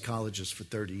clinical psychologist for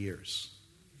 30 years.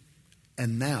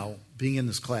 And now, being in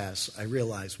this class, I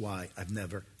realize why I've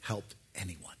never helped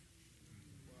anyone.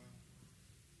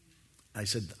 I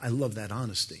said, I love that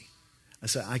honesty. I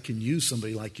said, I can use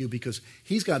somebody like you because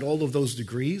he's got all of those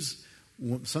degrees.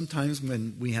 Sometimes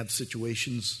when we have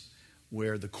situations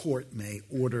where the court may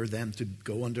order them to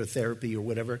go under therapy or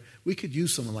whatever. We could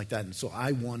use someone like that. And so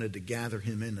I wanted to gather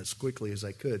him in as quickly as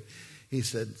I could. He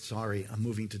said, sorry, I'm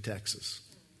moving to Texas.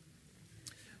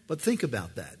 But think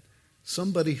about that.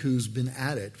 Somebody who's been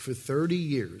at it for 30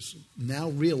 years now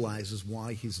realizes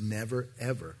why he's never,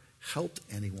 ever helped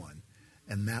anyone.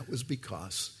 And that was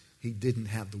because he didn't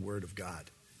have the Word of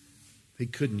God. He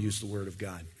couldn't use the Word of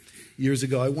God. Years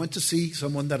ago, I went to see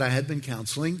someone that I had been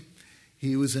counseling.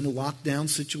 He was in a lockdown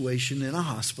situation in a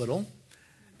hospital.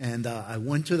 And I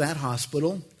went to that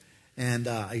hospital, and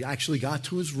I actually got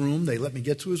to his room. They let me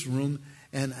get to his room.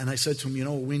 And I said to him, you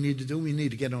know what we need to do? We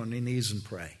need to get on our knees and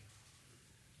pray.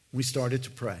 We started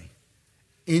to pray.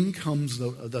 In comes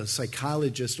the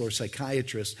psychologist or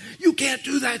psychiatrist. You can't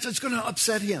do that. It's going to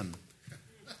upset him.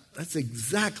 That's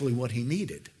exactly what he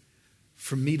needed.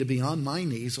 For me to be on my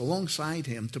knees alongside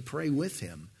him to pray with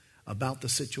him about the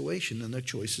situation and the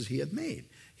choices he had made.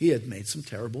 He had made some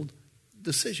terrible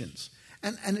decisions.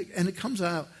 And it comes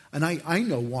out, and I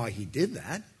know why he did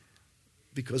that,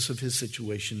 because of his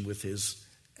situation with his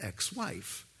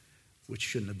ex-wife, which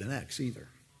shouldn't have been ex either.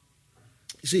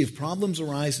 You see, if problems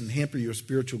arise and hamper your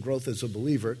spiritual growth as a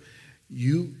believer,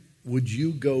 would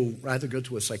you rather go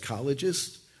to a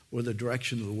psychologist or the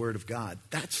direction of the Word of God?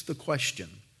 That's the question.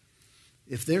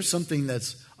 If there's something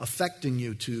that's affecting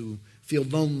you to feel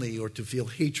lonely or to feel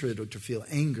hatred or to feel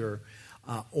anger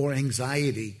or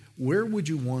anxiety, where would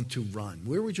you want to run?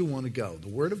 Where would you want to go? The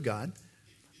Word of God.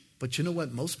 But you know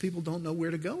what? Most people don't know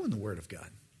where to go in the Word of God.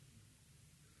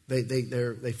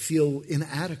 They feel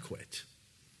inadequate.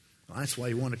 Well, that's why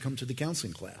you want to come to the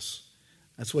counseling class.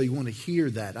 That's why you want to hear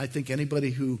that. I think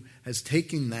anybody who has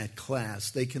taken that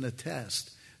class, they can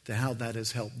attest to how that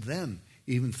has helped them,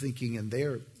 even thinking in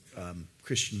their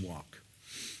Christian walk.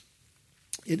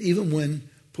 And even when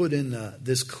put in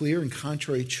this clear and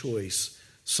contrary choice,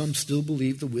 some still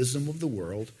believe the wisdom of the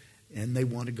world, and they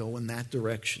want to go in that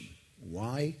direction.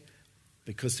 Why?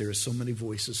 Because there are so many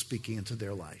voices speaking into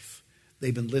their life.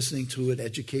 They've been listening to it.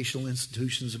 Educational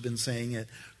institutions have been saying it.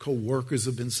 Co-workers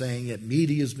have been saying it.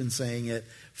 Media has been saying it.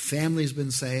 Family's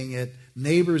been saying it.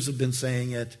 Neighbors have been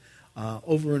saying it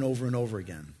over and over and over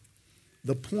again.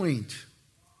 The point,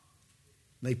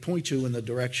 they point you in the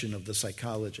direction of the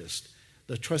psychologist.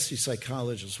 The trusty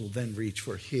psychologist will then reach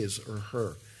for his or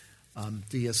her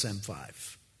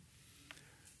DSM-5.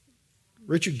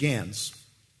 Richard Gans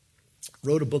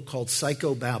wrote a book called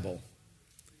Psychobabble.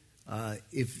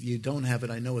 If you don't have it,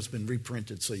 I know it's been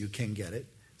reprinted so you can get it.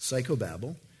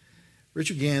 Psychobabble.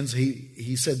 Richard Gans,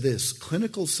 he said this: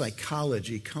 clinical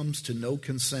psychology comes to no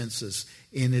consensus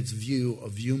in its view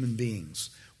of human beings,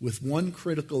 with one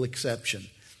critical exception.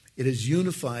 It is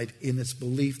unified in its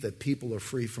belief that people are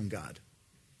free from God.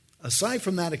 Aside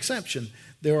from that exception,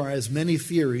 there are as many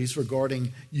theories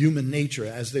regarding human nature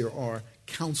as there are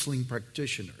counseling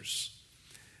practitioners.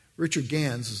 Richard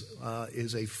Gans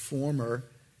is a former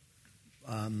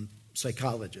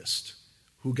psychologist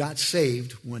who got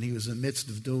saved when he was in the midst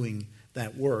of doing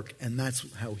that work, and that's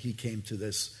how he came to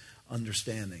this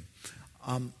understanding.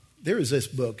 There is this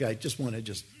book. I just want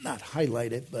to not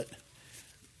highlight it, but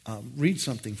read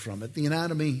something from it. The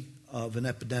Anatomy of an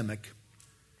Epidemic.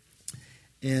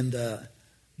 And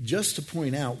just to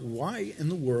point out why in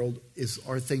the world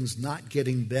are things not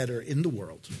getting better in the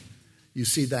world. You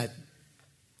see that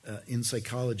in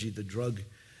psychology,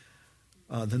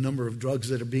 the number of drugs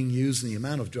that are being used and the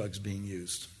amount of drugs being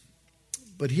used.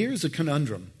 But here's a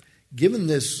conundrum. Given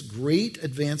this great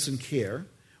advance in care,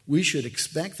 we should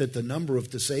expect that the number of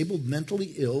disabled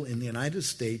mentally ill in the United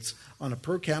States on a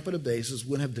per capita basis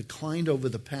would have declined over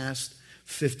the past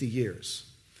 50 years.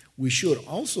 We should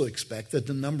also expect that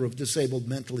the number of disabled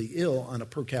mentally ill on a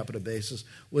per capita basis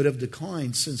would have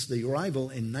declined since the arrival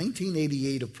in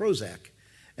 1988 of Prozac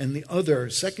and the other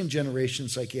second-generation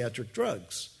psychiatric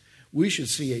drugs. We should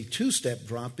see a two-step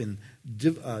drop in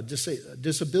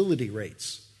disability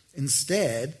rates.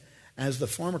 Instead, as the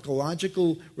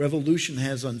pharmacological revolution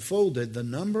has unfolded, the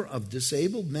number of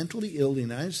disabled mentally ill in the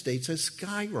United States has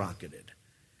skyrocketed.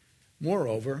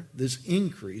 Moreover, this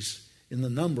increase in the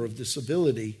number of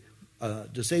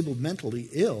disabled mentally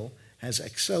ill has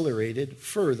accelerated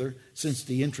further since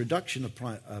the introduction of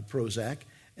Prozac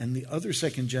and the other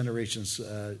second-generation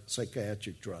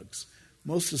psychiatric drugs.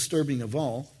 Most disturbing of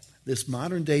all, this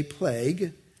modern-day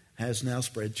plague has now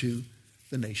spread to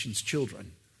the nation's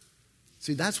children.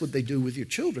 See, that's what they do with your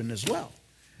children as well,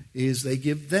 is they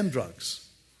give them drugs.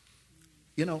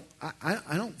 You know,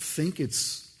 I don't think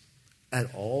it's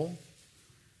at all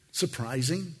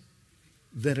surprising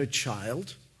that a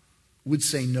child would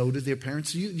say no to their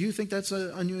parents. Do you think that's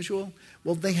unusual?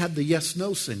 Well, they have the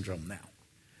yes-no syndrome now.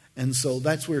 And so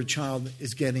that's where a child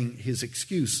is getting his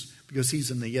excuse, because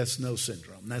he's in the yes-no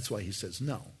syndrome. That's why he says,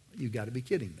 no, you got to be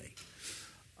kidding me.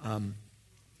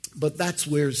 But that's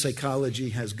where psychology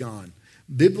has gone.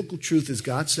 Biblical truth is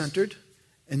God-centered,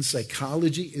 and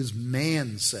psychology is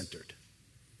man-centered.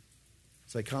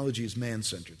 Psychology is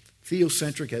man-centered.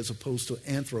 Theocentric as opposed to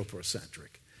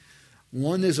anthropocentric.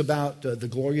 One is about the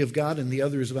glory of God, and the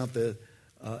other is about the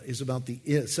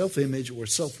self-image or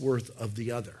self-worth of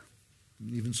the other.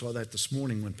 We even saw that this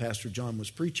morning when Pastor John was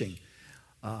preaching.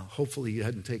 Hopefully you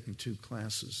hadn't taken 2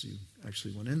 classes. You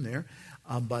actually went in there.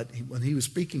 But when he was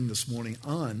speaking this morning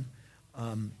on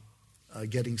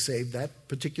getting saved, that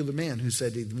particular man who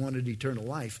said he wanted eternal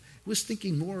life was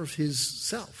thinking more of his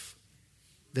self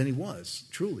than he was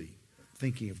truly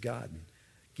thinking of God and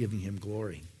giving him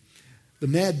glory. The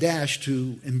mad dash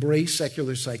to embrace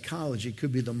secular psychology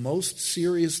could be the most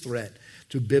serious threat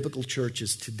to biblical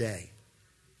churches today.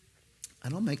 I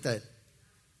don't make that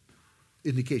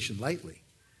indication lightly.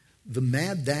 The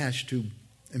mad dash to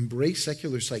embrace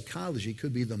secular psychology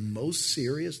could be the most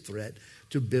serious threat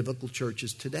to biblical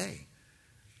churches today.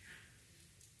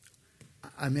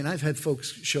 I mean, I've had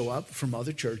folks show up from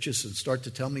other churches and start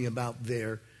to tell me about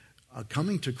their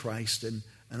coming to Christ, and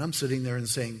I'm sitting there and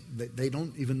saying that they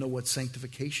don't even know what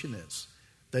sanctification is.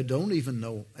 They don't even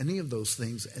know any of those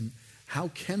things, and how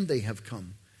can they have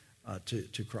come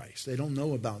to Christ? They don't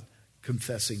know about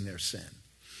confessing their sin.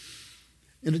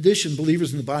 In addition,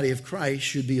 believers in the body of Christ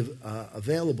should be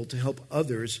available to help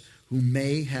others who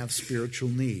may have spiritual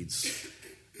needs.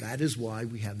 That is why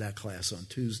we have that class on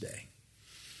Tuesday.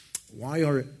 Why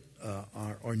are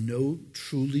no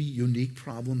truly unique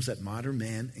problems that modern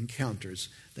man encounters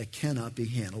that cannot be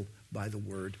handled by the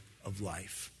word of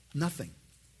life? Nothing.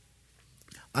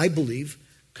 I believe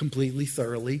completely,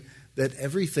 thoroughly, that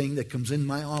everything that comes in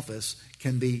my office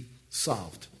can be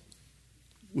solved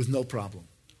with no problem.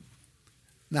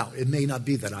 Now, it may not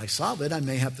be that I solve it. I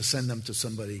may have to send them to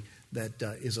somebody that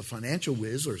is a financial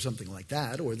whiz or something like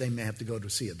that, or they may have to go to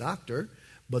see a doctor,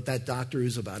 but that doctor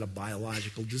is about a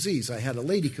biological disease. I had a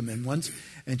lady come in once,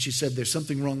 and she said, there's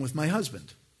something wrong with my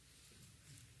husband.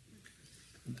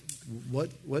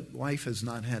 What wife has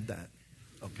not had that?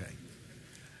 Okay.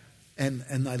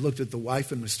 And I looked at the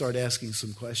wife and started asking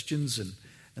some questions,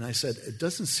 and I said, it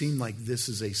doesn't seem like this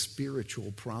is a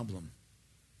spiritual problem.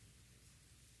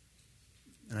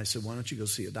 And I said, why don't you go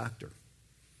see a doctor?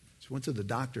 She went to the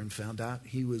doctor and found out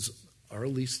he was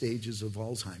early stages of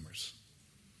Alzheimer's.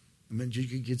 I mean,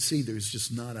 you could see there's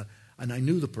just not and I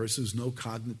knew the person, there's no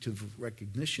cognitive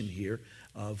recognition here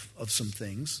of some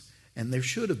things. And there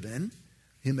should have been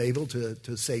him able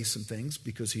to say some things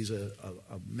because he's a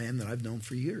man that I've known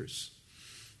for years.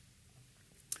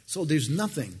 So there's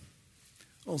nothing.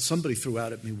 Well, somebody threw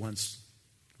out at me once,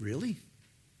 really?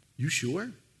 You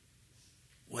sure?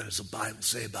 What does the Bible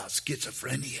say about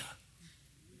schizophrenia?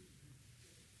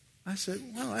 I said,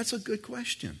 well, that's a good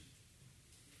question.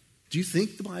 Do you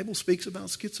think the Bible speaks about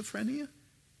schizophrenia?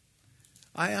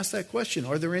 I asked that question.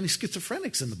 Are there any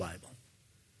schizophrenics in the Bible?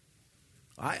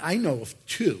 I know of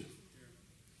 2.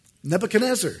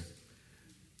 Nebuchadnezzar.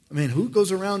 I mean, who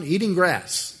goes around eating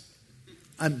grass?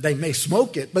 They may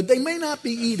smoke it, but they may not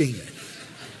be eating it.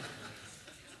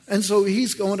 And so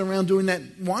he's going around doing that.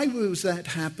 Why was that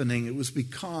happening? It was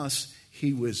because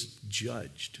he was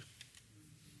judged.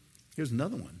 Here's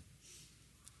another one.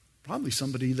 Probably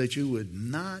somebody that you would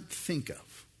not think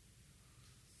of.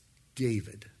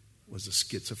 David was a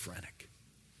schizophrenic.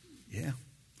 Yeah.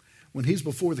 When he's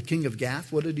before the king of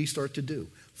Gath, what did he start to do?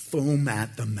 Foam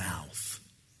at the mouth.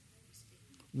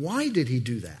 Why did he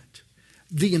do that?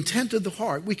 The intent of the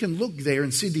heart. We can look there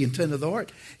and see the intent of the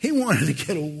heart. He wanted to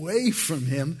get away from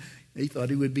him. He thought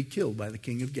he would be killed by the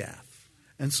king of Gath.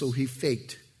 And so he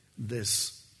faked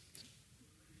this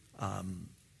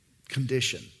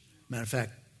condition. Matter of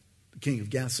fact, the king of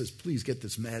Gath says, please get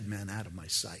this madman out of my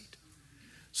sight.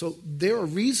 So there are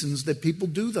reasons that people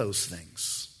do those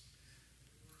things.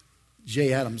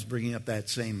 Jay Adams bringing up that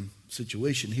same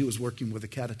situation. He was working with a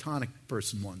catatonic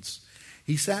person once.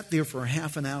 He sat there for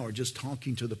half an hour just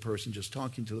talking to the person,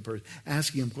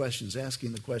 asking him questions,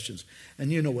 asking the questions.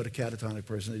 And you know what a catatonic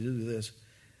person, they do this.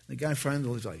 The guy finally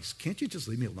was like, can't you just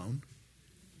leave me alone?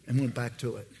 And went back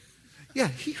to it. Yeah,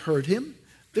 he heard him.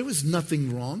 There was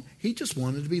nothing wrong. He just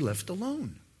wanted to be left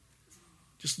alone.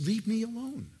 Just leave me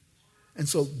alone. And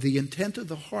so the intent of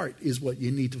the heart is what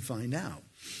you need to find out.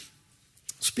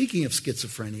 Speaking of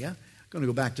schizophrenia, I'm going to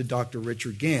go back to Dr.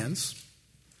 Richard Gans.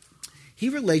 He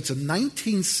relates a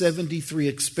 1973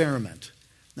 experiment.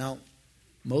 Now,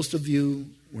 most of you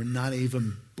were not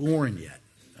even born yet,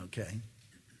 okay?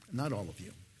 Not all of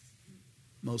you.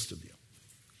 Most of you.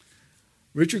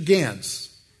 Richard Gans,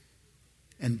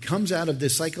 and comes out of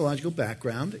this psychological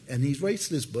background, and he writes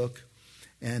this book,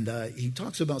 and he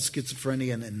talks about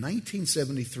schizophrenia. And in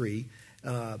 1973,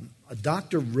 a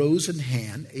Dr.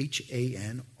 Rosenhan,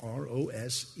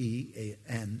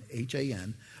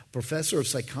 Hanrosenhan, professor of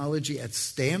psychology at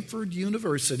Stanford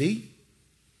University,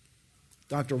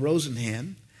 Dr.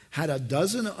 Rosenhan had a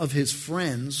dozen of his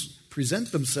friends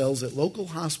present themselves at local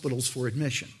hospitals for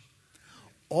admission.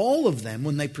 All of them,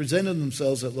 when they presented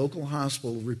themselves at local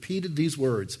hospital, repeated these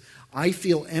words: "I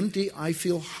feel empty, I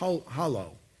feel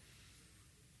hollow."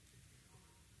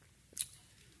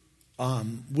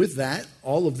 With that,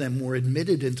 all of them were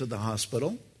admitted into the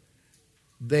hospital.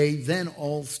 They then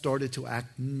all started to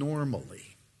act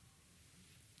normally.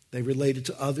 They related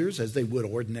to others as they would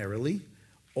ordinarily.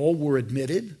 All were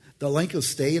admitted. The length of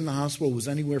stay in the hospital was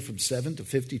anywhere from 7 to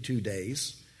 52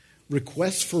 days.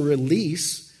 Requests for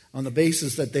release on the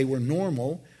basis that they were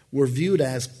normal were viewed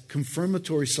as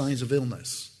confirmatory signs of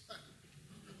illness.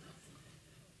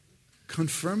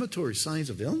 Confirmatory signs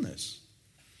of illness.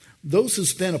 Those who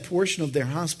spent a portion of their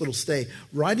hospital stay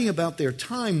writing about their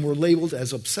time were labeled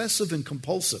as obsessive and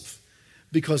compulsive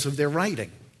because of their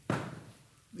writing.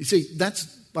 You see, that's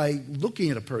by looking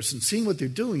at a person, seeing what they're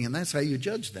doing, and that's how you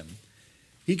judge them.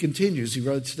 He continues, he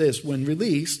writes this: when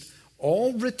released,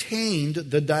 all retained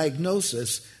the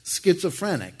diagnosis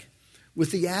schizophrenic,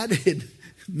 with the added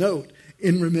note,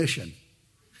 in remission.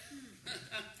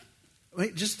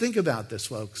 Wait, just think about this,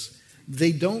 folks.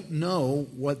 They don't know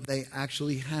what they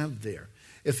actually have there.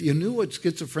 If you knew what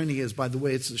schizophrenia is, by the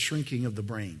way, it's the shrinking of the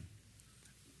brain.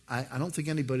 I don't think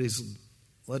anybody's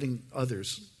letting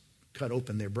others cut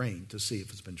open their brain to see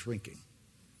if it's been shrinking.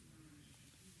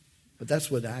 But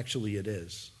that's what actually it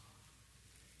is.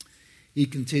 He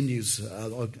continues,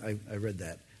 I read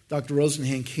that. Dr.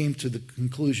 Rosenhan came to the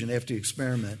conclusion after the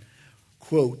experiment,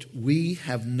 quote, "We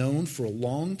have known for a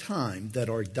long time that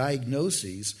our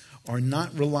diagnoses are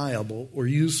not reliable or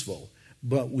useful,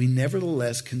 but we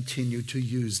nevertheless continue to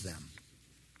use them."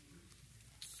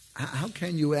 How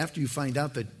can you, after you find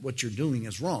out that what you're doing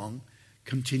is wrong,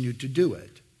 continue to do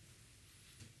it?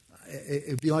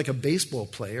 It'd be like a baseball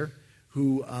player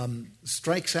who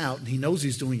strikes out and he knows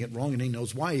he's doing it wrong and he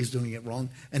knows why he's doing it wrong,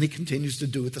 and he continues to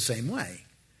do it the same way.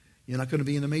 You're not going to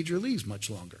be in the major leagues much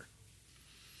longer.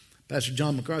 Pastor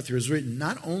John MacArthur has written,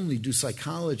 not only do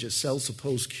psychologists sell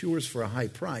supposed cures for a high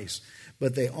price,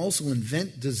 but they also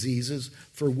invent diseases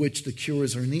for which the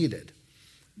cures are needed.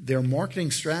 Their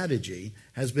marketing strategy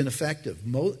has been effective.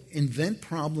 Invent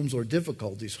problems or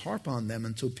difficulties, harp on them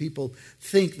until people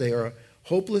think they are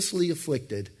hopelessly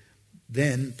afflicted,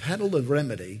 then peddle a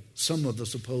remedy. Some of the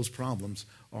supposed problems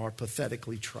are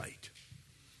pathetically trite.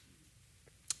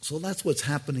 So that's what's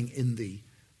happening in the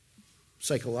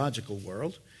psychological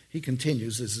world. He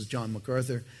continues, this is John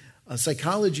MacArthur,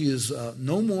 psychology is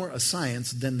no more a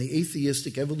science than the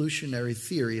atheistic evolutionary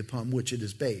theory upon which it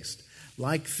is based.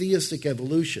 Like theistic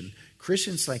evolution,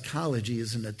 Christian psychology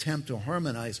is an attempt to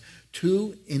harmonize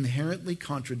two inherently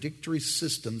contradictory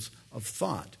systems of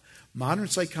thought. Modern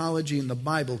psychology and the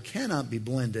Bible cannot be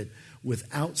blended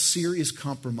without serious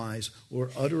compromise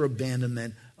or utter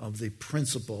abandonment of the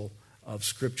principle of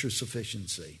Scripture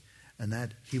sufficiency. And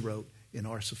that he wrote in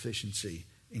Our Sufficiency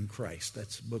in Christ.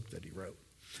 That's the book that he wrote.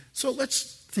 So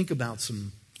let's think about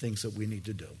some things that we need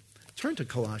to do. Turn to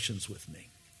Colossians with me.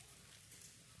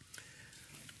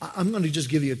 I'm going to just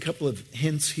give you a couple of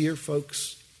hints here,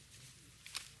 folks.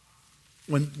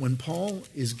 When Paul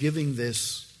is giving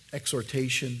this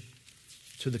exhortation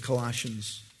to the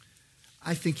Colossians,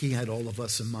 I think he had all of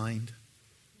us in mind.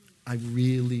 I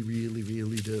really, really,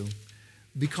 really do.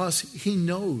 Because he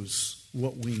knows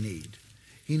what we need.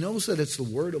 He knows that it's the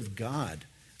Word of God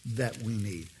that we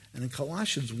need. And in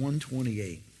Colossians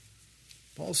 1:28,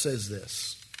 Paul says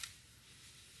this.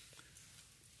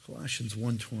 Colossians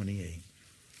 1:28.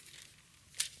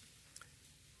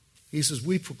 He says,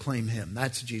 we proclaim him.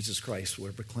 That's Jesus Christ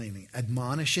we're proclaiming.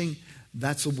 Admonishing,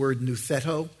 that's the word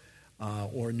noutheto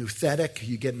or nouthetic.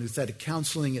 You get nouthetic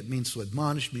counseling. It means to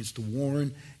admonish, means to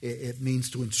warn. It means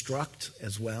to instruct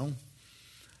as well.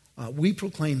 We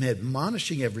proclaim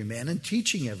admonishing every man and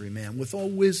teaching every man with all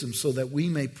wisdom so that we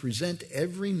may present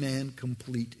every man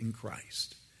complete in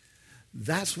Christ.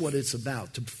 That's what it's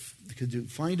about, to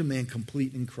find a man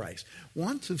complete in Christ.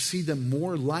 Want to see them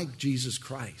more like Jesus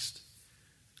Christ.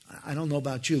 I don't know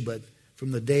about you, but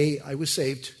from the day I was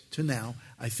saved to now,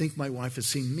 I think my wife has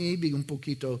seen maybe un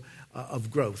poquito of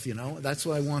growth, you know. That's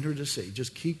what I want her to see.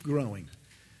 Just keep growing.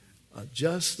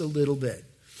 Just a little bit.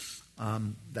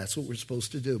 That's what we're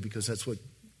supposed to do because that's what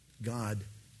God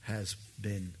has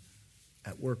been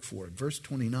at work for it. Verse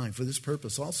 29, for this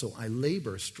purpose also I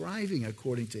labor, striving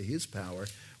according to his power,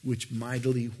 which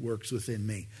mightily works within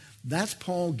me. That's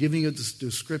Paul giving a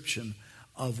description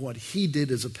of what he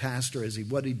did as a pastor,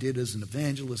 what he did as an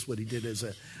evangelist, what he did as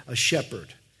a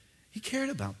shepherd. He cared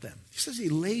about them. He says he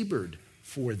labored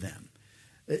for them.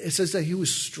 It says that he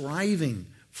was striving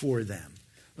for them.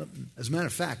 As a matter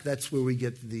of fact, that's where we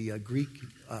get the Greek,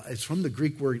 it's from the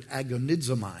Greek word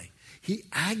agonizomai. He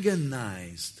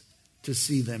agonized to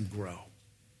see them grow.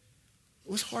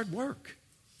 It was hard work,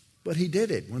 but he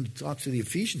did it. When he talks to the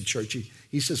Ephesian church,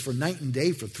 he says, for night and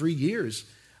day for 3 years,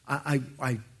 I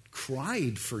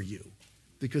cried for you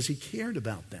because he cared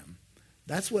about them.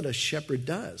 That's what a shepherd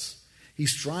does.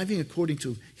 He's striving according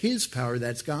to his power,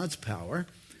 that's God's power,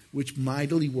 which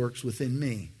mightily works within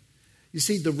me. You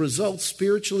see, the results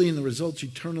spiritually and the results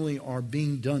eternally are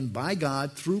being done by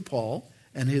God through Paul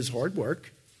and his hard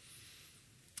work.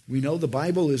 We know the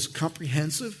Bible is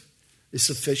comprehensive, is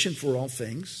sufficient for all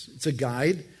things. It's a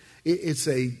guide. It's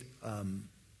a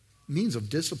means of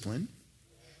discipline.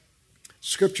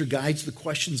 Scripture guides the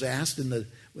questions asked and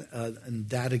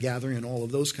data gathering and all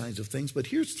of those kinds of things. But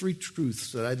here's 3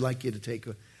 truths that I'd like you to take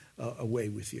away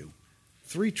with you.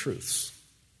 3 truths.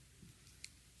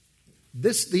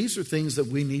 These are things that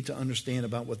we need to understand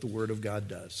about what the Word of God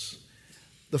does.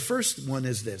 The first one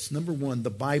is this. Number 1, the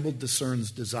Bible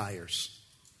discerns desires.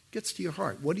 Gets to your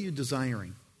heart. What are you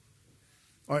desiring?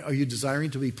 Are you desiring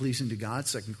to be pleasing to God?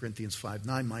 2 Corinthians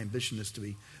 5:9. My ambition is to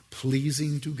be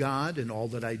pleasing to God in all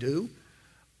that I do.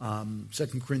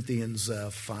 2 Corinthians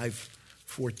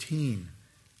 5:14.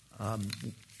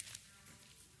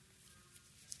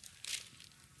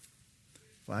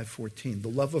 5:14. The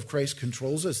love of Christ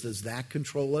controls us. Does that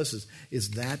control us?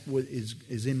 Is that what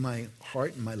is in my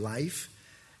heart and my life?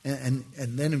 And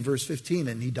then in verse 15,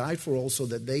 and he died for all so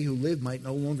that they who live might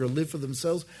no longer live for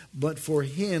themselves, but for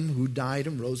him who died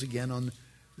and rose again on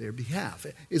their behalf.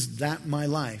 Is that my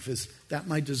life? Is that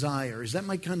my desire? Is that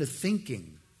my kind of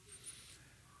thinking?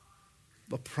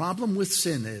 The problem with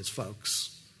sin is,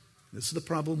 folks, this is the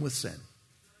problem with sin.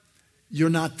 You're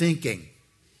not thinking.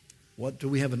 What do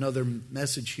we have another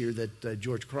message here that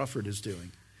George Crawford is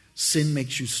doing? Sin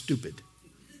makes you stupid.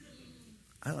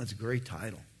 That's a great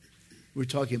title. We were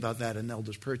talking about that in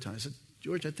Elders Prayer Time. I said,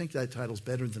 George, I think that title's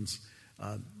better than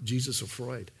Jesus or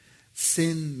Freud.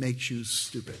 Sin makes you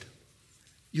stupid.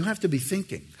 You have to be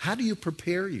thinking. How do you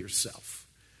prepare yourself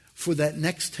for that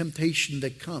next temptation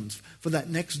that comes, for that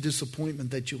next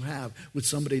disappointment that you have with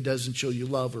somebody who doesn't show you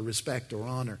love or respect or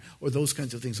honor or those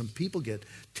kinds of things? And people get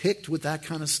ticked with that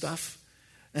kind of stuff.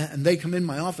 And they come in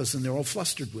my office and they're all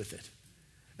flustered with it.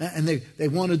 And they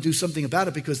want to do something about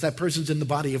it because that person's in the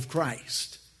body of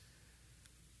Christ.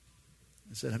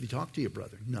 I said, have you talked to your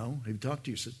brother? No. Have you talked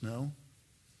to your sister? No.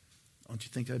 Don't you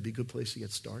think that'd be a good place to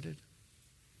get started?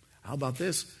 How about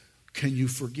this? Can you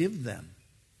forgive them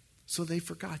so they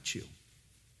forgot you?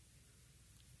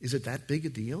 Is it that big a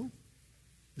deal?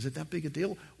 Is it that big a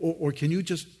deal? Or can you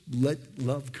just let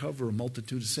love cover a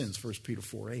multitude of sins? 1 Peter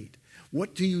 4:8.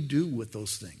 What do you do with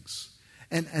those things?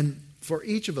 And for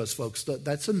each of us, folks,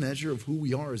 that's a measure of who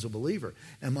we are as a believer.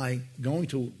 Am I going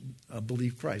to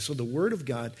believe Christ? So the Word of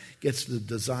God gets the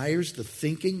desires, the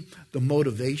thinking, the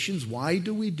motivations. Why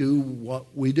do we do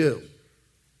what we do?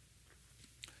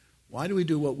 Why do we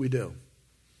do what we do?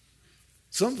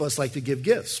 Some of us like to give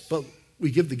gifts, but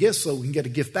we give the gifts so we can get a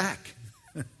gift back.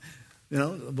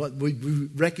 But we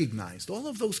recognized all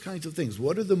of those kinds of things.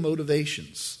 What are the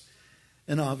motivations?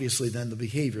 And obviously then the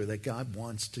behavior that God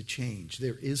wants to change.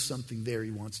 There is something there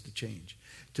he wants to change.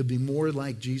 To be more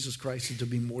like Jesus Christ and to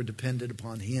be more dependent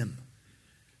upon him.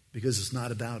 Because it's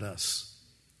not about us.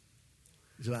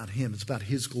 It's about him. It's about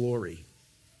his glory.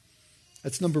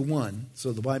 That's number 1.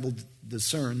 So the Bible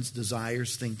discerns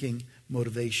desires, thinking,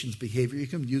 motivations, behavior. You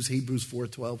can use Hebrews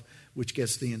 4:12, which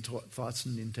gets the thoughts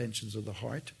and the intentions of the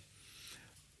heart.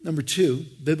 Number 2,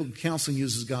 biblical counseling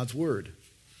uses God's word.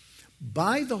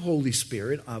 By the Holy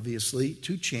Spirit, obviously,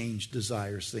 to change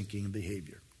desires, thinking, and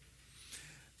behavior.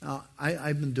 Now,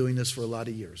 I've been doing this for a lot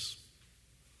of years.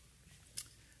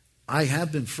 I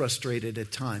have been frustrated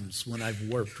at times when I've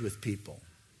worked with people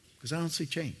because I don't see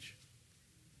change.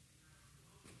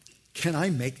 Can I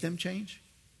make them change?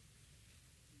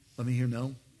 Let me hear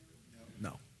no.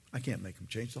 No, I can't make them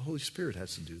change. The Holy Spirit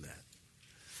has to do that.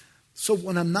 So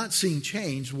when I'm not seeing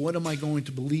change, what am I going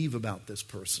to believe about this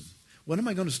person? When am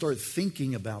I going to start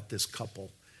thinking about this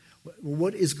couple?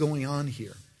 What is going on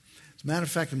here? As a matter of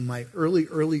fact, in my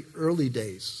early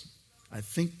days, I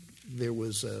think there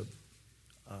was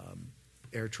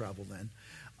air travel then.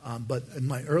 But in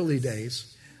my early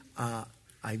days,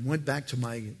 I went back to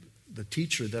my the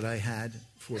teacher that I had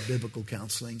for biblical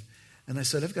counseling. And I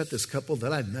said, I've got this couple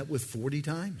that I've met with 40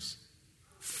 times.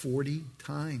 40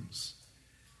 times.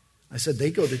 I said,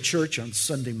 they go to church on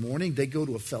Sunday morning. They go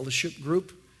to a fellowship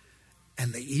group.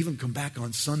 And they even come back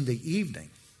on Sunday evening.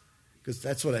 Because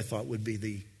that's what I thought would be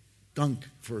the dunk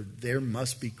for they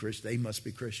must be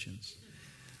Christians.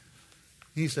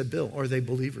 He said, Bill, are they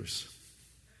believers?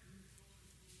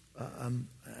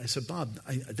 I said, Bob,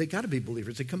 they got to be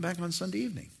believers. They come back on Sunday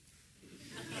evening.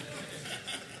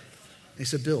 He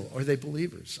said, Bill, are they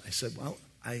believers? I said, well,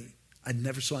 I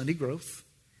never saw any growth.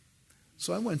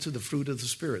 So I went to the fruit of the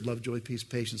Spirit, love, joy, peace,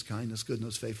 patience, kindness,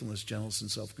 goodness, faithfulness, gentleness, and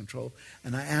self-control.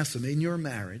 And I asked them, in your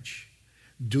marriage,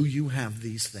 do you have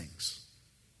these things?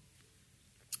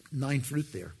 9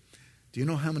 fruit there. Do you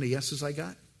know how many yeses I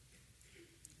got?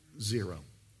 0.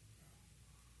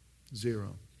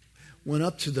 Went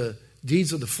up to the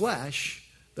deeds of the flesh,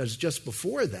 that's just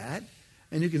before that,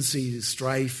 and you can see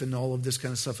strife and all of this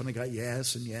kind of stuff, and I got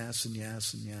yes and yes and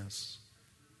yes and yes.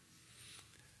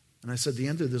 And I said, the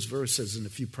end of this verse says, and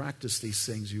if you practice these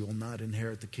things, you will not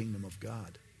inherit the kingdom of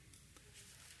God.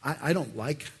 I don't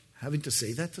like having to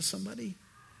say that to somebody.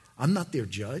 I'm not their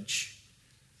judge.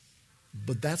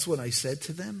 But that's what I said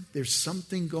to them. There's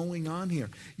something going on here.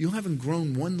 You haven't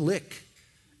grown one lick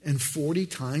in 40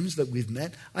 times that we've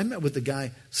met. I met with the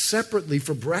guy separately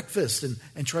for breakfast and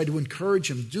tried to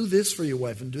encourage him, do this for your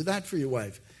wife and do that for your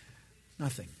wife.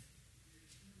 Nothing.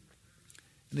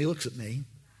 And he looks at me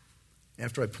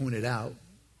after I pointed out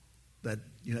that,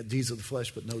 deeds of the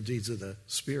flesh but no deeds of the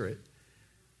Spirit.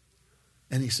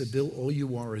 And he said, Bill, all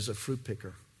you are is a fruit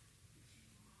picker.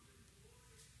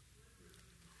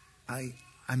 I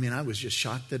was just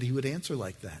shocked that he would answer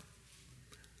like that.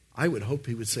 I would hope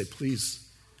he would say, please,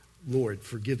 Lord,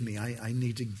 forgive me. I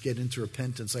need to get into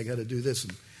repentance. I got to do this.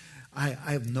 And I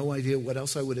have no idea what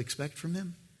else I would expect from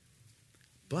him.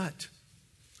 But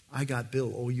I got,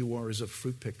 Bill, all you are is a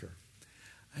fruit picker.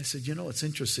 I said, it's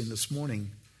interesting. This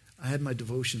morning, I had my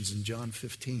devotions in John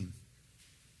 15.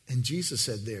 And Jesus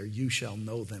said there, you shall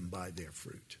know them by their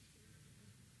fruit.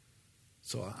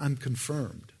 So I'm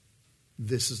confirmed.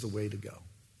 This is the way to go.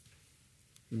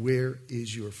 Where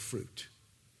is your fruit?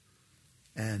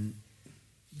 And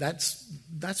that's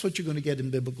what you're going to get in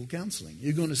biblical counseling.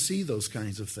 You're going to see those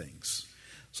kinds of things.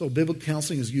 So biblical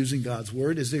counseling is using God's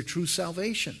word. Is there true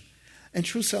salvation? And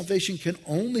true salvation can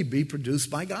only be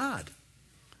produced by God.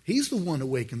 He's the one who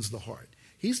awakens the heart.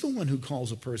 He's the one who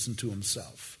calls a person to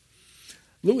himself.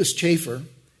 Louis Chafer,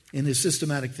 in his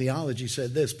systematic theology,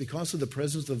 said this: because of the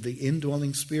presence of the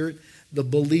indwelling Spirit, the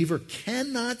believer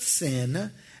cannot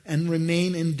sin and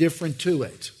remain indifferent to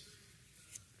it.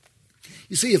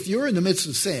 You see, if you're in the midst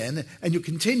of sin and you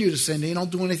continue to sin and you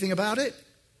don't do anything about it,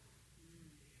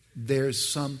 there's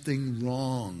something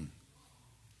wrong.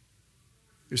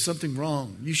 There's something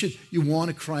wrong. You want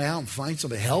to cry out and find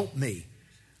somebody, help me.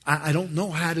 I don't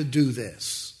know how to do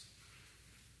this.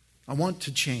 I want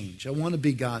to change. I want to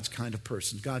be God's kind of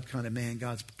person, God's kind of man,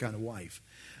 God's kind of wife,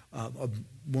 a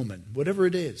woman, whatever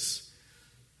it is.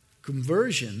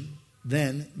 Conversion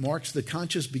then marks the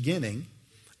conscious beginning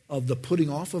of the putting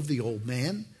off of the old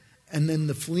man and then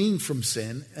the fleeing from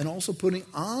sin and also putting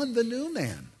on the new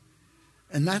man.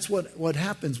 And that's what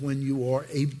happens when you are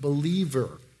a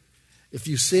believer. If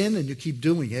you sin and you keep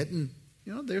doing it, and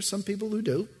there's some people who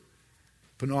do,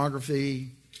 pornography,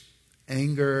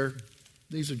 anger,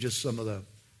 these are just some of the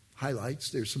highlights.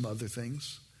 There's some other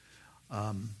things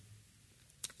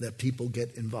that people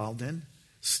get involved in.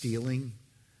 Stealing.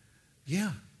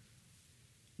 Yeah.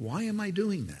 Why am I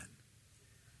doing that?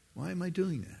 Why am I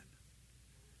doing that?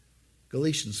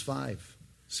 Galatians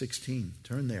 5:16.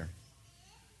 Turn there.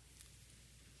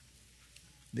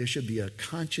 There should be a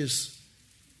conscious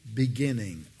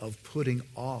beginning of putting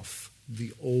off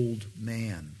the old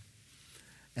man.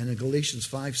 And in Galatians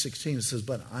 5:16 it says,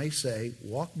 but I say,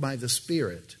 walk by the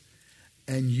Spirit,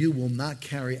 and you will not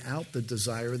carry out the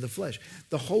desire of the flesh.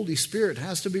 The Holy Spirit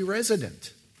has to be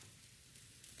resident.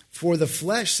 For the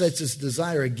flesh sets its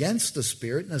desire against the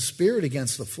Spirit, and the Spirit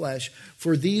against the flesh,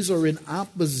 for these are in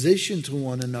opposition to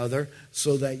one another,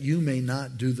 so that you may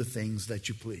not do the things that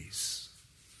you please.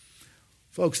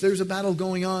 Folks, there's a battle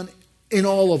going on in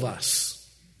all of us.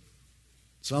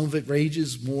 Some of it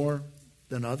rages more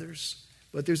than others,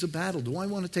 but there's a battle. Do I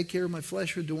want to take care of my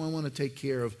flesh, or do I want to take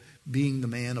care of being the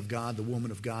man of God, the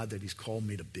woman of God that He's called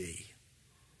me to be?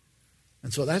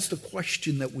 And so that's the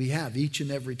question that we have each and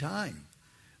every time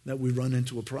that we run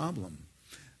into a problem.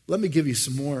 Let me give you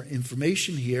some more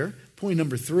information here. Point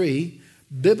number 3,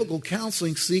 biblical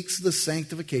counseling seeks the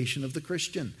sanctification of the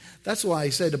Christian. That's why I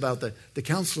said about the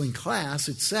counseling class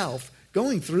itself,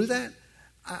 going through that,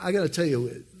 I got to tell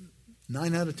you,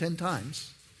 9 out of 10 times,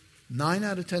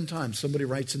 somebody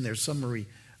writes in their summary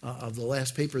of the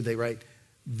last paper they write,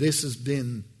 this has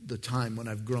been the time when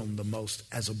I've grown the most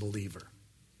as a believer.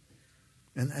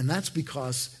 And that's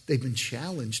because they've been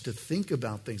challenged to think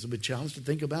about things. They've been challenged to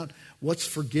think about what's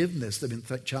forgiveness. They've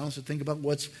been challenged to think about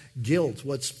what's guilt,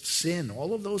 what's sin,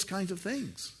 all of those kinds of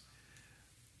things.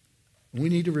 We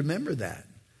need to remember that.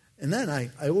 And then I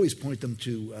always point them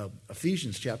to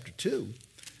Ephesians chapter 2.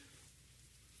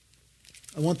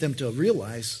 I want them to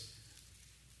realize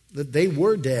that they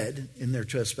were dead in their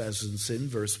trespasses and sin,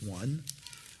 verse 1.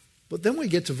 But then we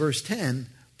get to verse 10,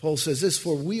 Paul says this,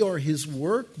 for we are his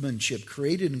workmanship,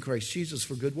 created in Christ Jesus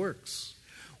for good works.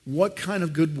 What kind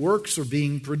of good works are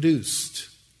being produced?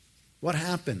 What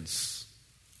happens?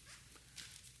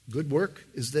 Good work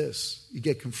is this. You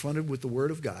get confronted with the Word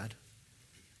of God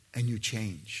and you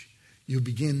change. You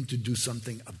begin to do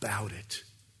something about it.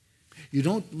 You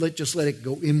don't just let it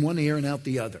go in one ear and out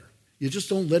the other. You just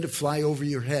don't let it fly over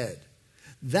your head.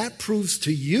 That proves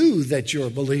to you that you're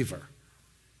a believer.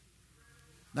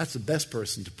 That's the best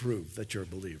person to prove that you're a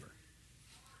believer.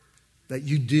 That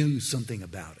you do something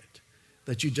about it.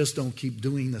 That you just don't keep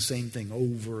doing the same thing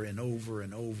over and over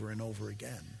and over and over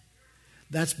again.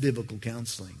 That's biblical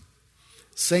counseling.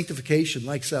 Sanctification,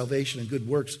 like salvation and good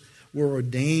works, were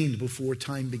ordained before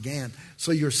time began.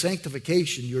 So your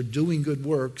sanctification, your doing good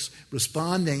works,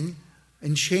 responding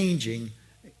and changing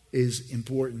is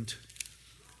important.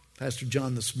 Pastor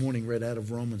John this morning read out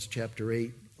of Romans chapter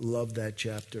 8. Love that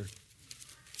chapter.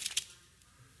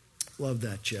 Love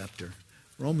that chapter.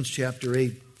 Romans chapter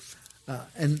 8.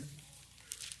 And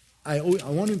I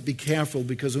want to be careful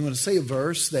because I'm going to say a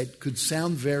verse that could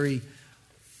sound very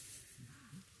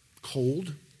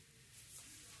cold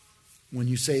when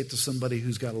you say it to somebody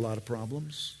who's got a lot of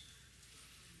problems.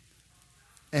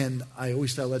 And I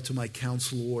always tell that to my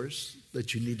counselors,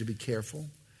 that you need to be careful.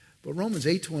 But Romans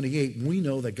 8:28, we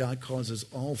know that God causes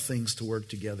all things to work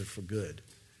together for good.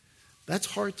 That's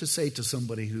hard to say to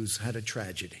somebody who's had a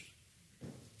tragedy.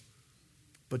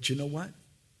 But you know what?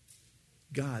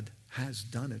 God has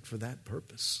done it for that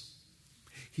purpose.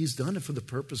 He's done it for the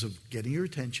purpose of getting your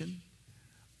attention,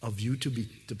 of you to be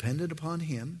dependent upon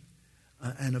Him,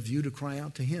 and of you to cry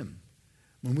out to Him.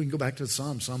 When we can go back to the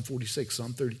Psalm 46,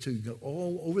 Psalm 32, you go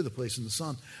all over the place in the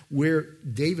Psalm, where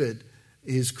David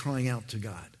is crying out to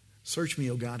God. Search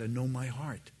me, O God, and know my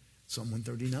heart. Psalm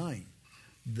 139.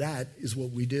 That is what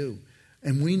we do.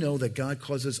 And we know that God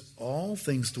causes all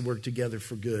things to work together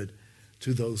for good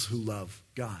to those who love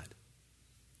God.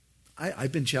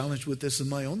 I've been challenged with this in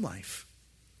my own life.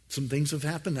 Some things have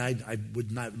happened I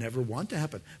would never want to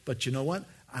happen. But you know what?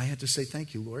 I had to say,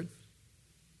 thank you, Lord.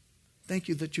 Thank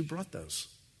you that you brought those.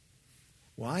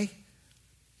 Why?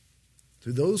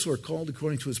 To those who are called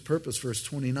according to His purpose, verse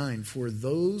 29, for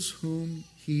those whom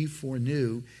He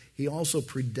foreknew, He also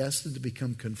predestined to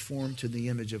become conformed to the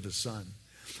image of His Son.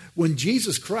 When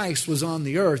Jesus Christ was on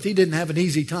the earth, He didn't have an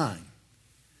easy time.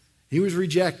 He was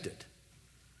rejected.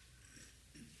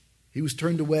 He was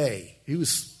turned away. He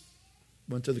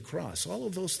went to the cross. All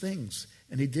of those things.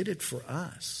 And He did it for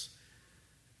us.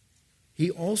 He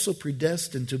also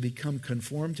predestined to become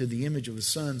conformed to the image of His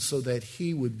Son so that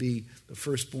He would be the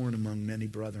firstborn among many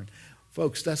brethren.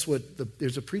 Folks,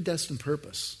 there's a predestined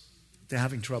purpose to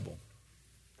having trouble.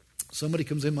 Somebody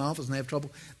comes in my office and they have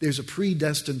trouble. There's a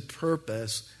predestined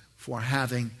purpose for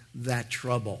having that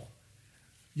trouble.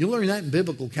 You learn that in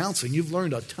biblical counseling. You've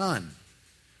learned a ton.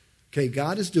 Okay,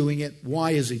 God is doing it.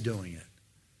 Why is He doing it?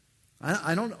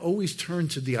 I don't always turn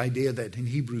to the idea that in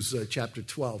Hebrews chapter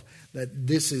 12, that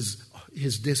this is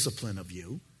His discipline of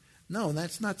you. No,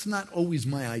 that's not always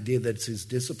my idea that it's His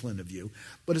discipline of you.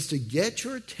 But it's to get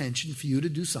your attention for you to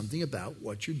do something about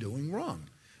what you're doing wrong.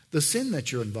 The sin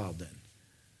that you're involved in.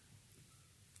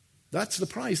 That's the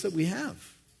prize that we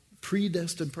have.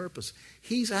 Predestined purpose.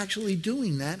 He's actually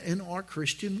doing that in our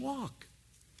Christian walk.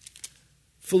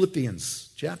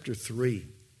 Philippians chapter 3.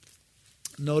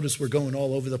 Notice we're going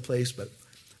all over the place, but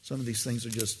some of these things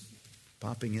are just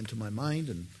popping into my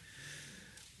mind.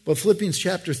 But Philippians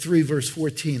chapter 3, verse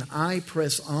 14. I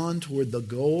press on toward the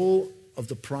goal of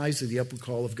the prize of the upward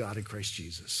call of God in Christ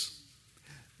Jesus.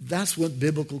 That's what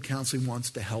biblical counseling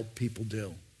wants to help people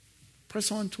do.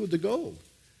 Press on toward the goal.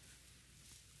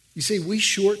 You see, we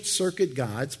short-circuit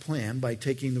God's plan by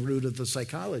taking the route of the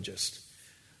psychologist,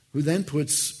 who then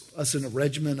puts us in a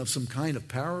regimen of some kind of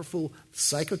powerful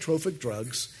psychotropic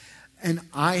drugs. And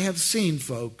I have seen,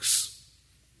 folks,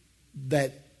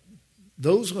 that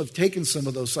those who have taken some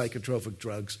of those psychotropic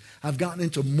drugs have gotten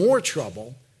into more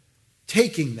trouble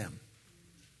taking them.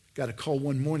 Got a call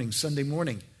one morning, Sunday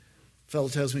morning, fellow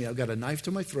tells me I've got a knife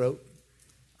to my throat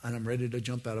and I'm ready to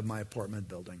jump out of my apartment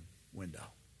building window.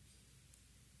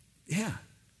 Yeah,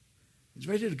 he's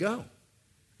ready to go.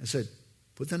 I said,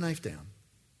 put the knife down.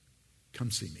 Come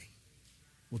see me.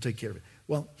 We'll take care of it.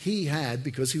 Well, he had,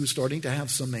 because he was starting to have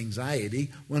some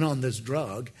anxiety, went on this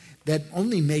drug that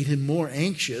only made him more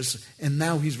anxious, and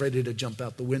now he's ready to jump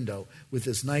out the window with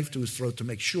this knife to his throat to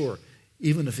make sure,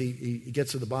 even if he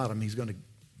gets to the bottom, he's going to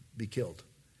be killed.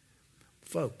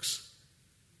 Folks,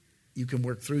 you can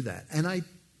work through that. And I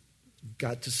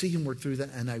got to see him work through that,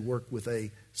 and I worked with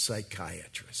a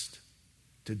psychiatrist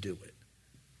to do it,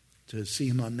 to see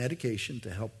him on medication, to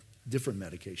help, different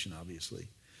medication, obviously.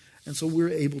 And so we're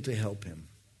able to help him.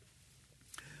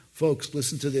 Folks,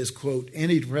 listen to this quote.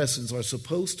 Antidepressants are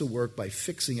supposed to work by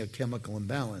fixing a chemical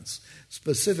imbalance,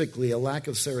 specifically a lack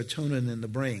of serotonin in the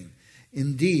brain.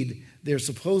 Indeed, their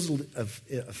supposed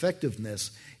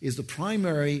effectiveness is the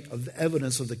primary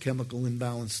evidence of the chemical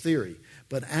imbalance theory.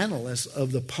 But analysis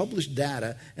of the published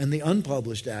data and the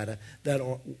unpublished data that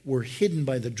were hidden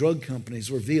by the drug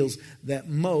companies reveals that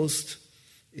most,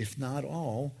 if not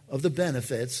all, of the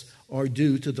benefits are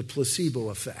due to the placebo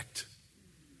effect.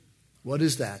 What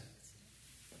is that?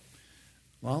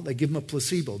 Well, they give them a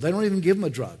placebo. They don't even give them a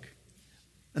drug.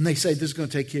 And they say, this is going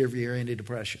to take care of your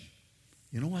antidepressant.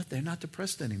 You know what? They're not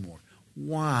depressed anymore.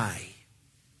 Why?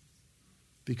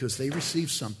 Because they receive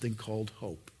something called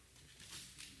hope.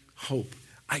 Hope.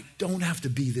 I don't have to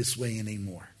be this way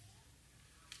anymore.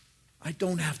 I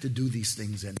don't have to do these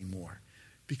things anymore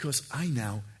because I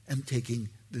now am taking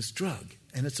this drug,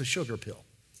 and it's a sugar pill.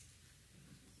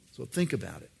 So think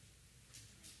about it.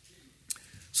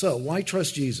 So why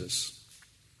trust Jesus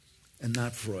and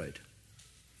not Freud?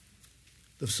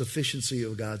 The sufficiency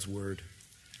of God's word.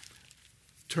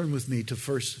 Turn with me to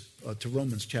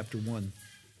Romans chapter 1.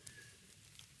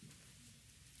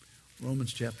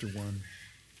 Romans chapter 1.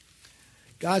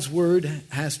 God's word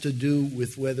has to do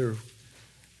with whether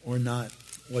or not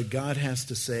what God has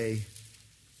to say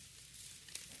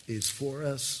is for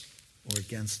us or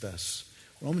against us.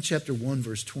 Romans chapter 1,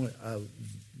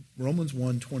 Romans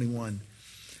 1:21.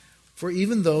 For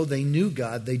even though they knew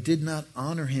God, they did not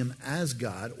honor him as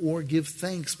God or give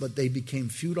thanks, but they became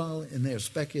futile in their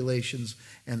speculations,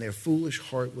 and their foolish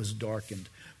heart was darkened.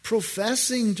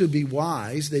 Professing to be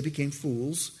wise, they became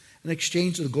fools and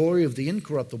exchanged the glory of the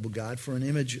incorruptible God for an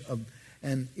image of,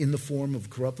 and in the form of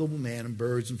corruptible man and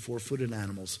birds and four-footed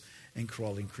animals and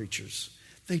crawling creatures.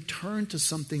 They turned to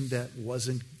something that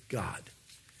wasn't God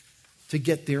to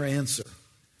get their answer.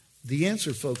 The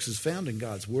answer, folks, is found in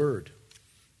God's word.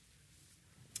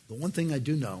 The one thing I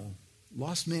do know,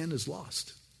 lost man is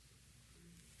lost.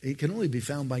 It can only be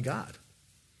found by God.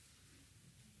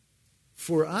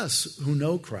 For us who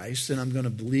know Christ, and I'm going to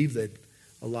believe that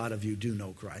a lot of you do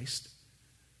know Christ,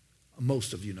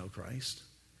 most of you know Christ,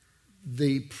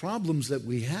 the problems that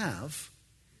we have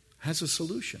has a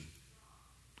solution.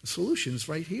 The solution is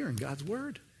right here in God's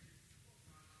word.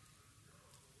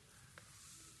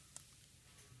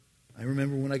 I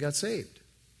remember when I got saved.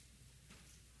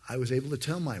 I was able to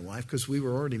tell my wife, because we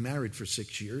were already married for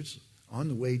 6 years, on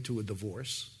the way to a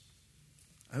divorce.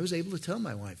 I was able to tell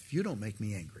my wife, you don't make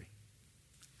me angry.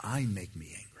 I make me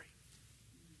angry.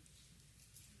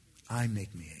 I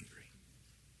make me angry.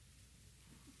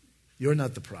 You're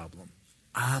not the problem.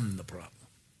 I'm the problem.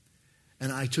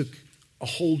 And I took a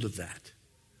hold of that.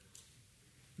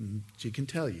 And she can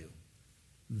tell you,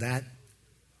 that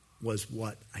was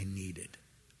what I needed.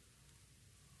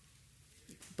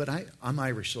 But I'm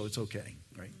Irish, so it's okay,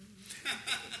 right?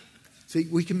 See,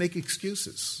 we can make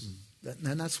excuses,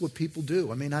 and that's what people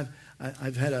do. I mean,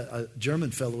 I've had a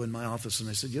German fellow in my office, and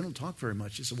I said, you don't talk very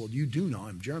much. He said, well, you do know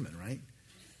I'm German, right?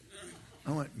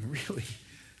 I went, really?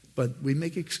 But we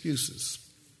make excuses.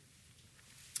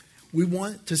 We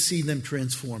want to see them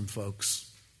transform,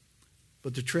 folks.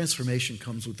 But the transformation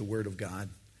comes with the Word of God.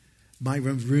 By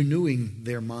renewing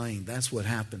their mind, that's what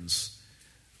happens.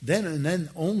 Then and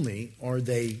then only are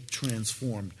they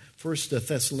transformed. 1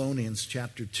 Thessalonians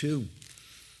chapter 2.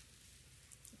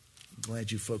 I'm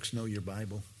glad you folks know your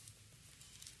Bible.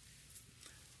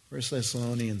 1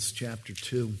 Thessalonians chapter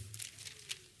 2.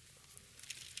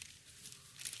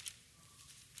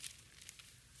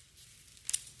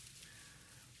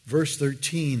 Verse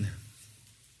 13.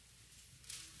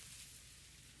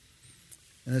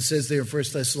 And it says there in 1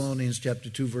 Thessalonians chapter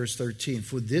 2, verse 13,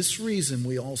 for this reason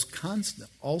we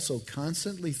also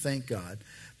constantly thank God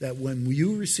that when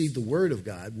you received the word of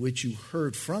God, which you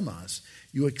heard from us,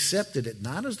 you accepted it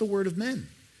not as the word of men,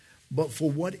 but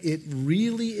for what it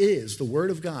really is, the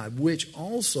word of God, which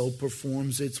also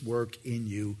performs its work in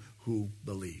you who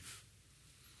believe.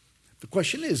 The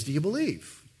question is, do you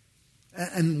believe?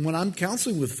 And when I'm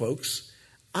counseling with folks,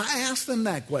 I ask them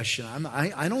that question.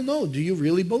 I don't know. Do you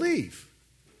really believe?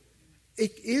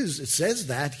 It says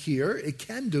that here. It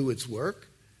can do its work.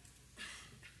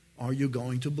 Are you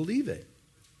going to believe it?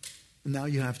 And now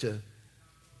you have to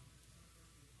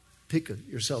pick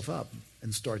yourself up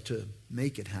and start to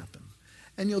make it happen.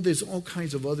 And there's all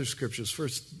kinds of other scriptures. 1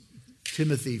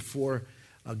 Timothy 4,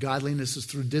 godliness is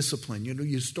through discipline.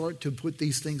 You start to put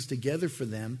these things together for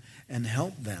them and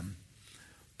help them.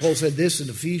 Paul said this in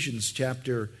Ephesians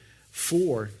chapter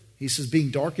 4. He says, being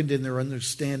darkened in their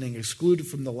understanding, excluded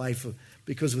from the life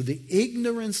because of the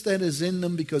ignorance that is in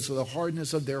them, because of the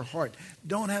hardness of their heart.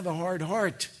 Don't have a hard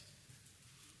heart.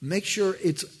 Make sure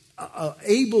it's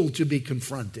able to be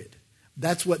confronted.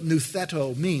 That's what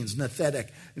noutheto means, nouthetic.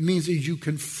 It means that you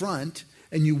confront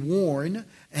and you warn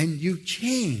and you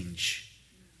change.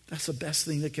 That's the best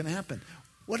thing that can happen.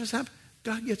 What has happened?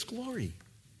 God gets glory.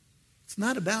 It's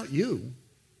not about you.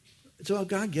 It's about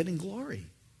God getting glory.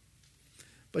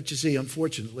 But you see,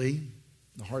 unfortunately,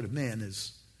 the heart of man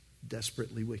is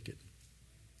desperately wicked.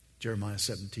 Jeremiah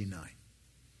 17:9.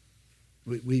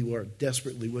 We were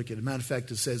desperately wicked. As a matter of fact,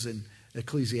 it says in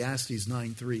Ecclesiastes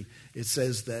 9:3, it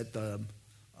says that the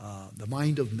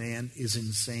mind of man is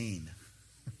insane.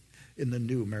 In the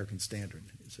New American Standard,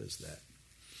 it says that.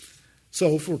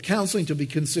 So for counseling to be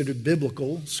considered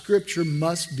biblical, Scripture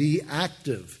must be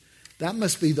active. That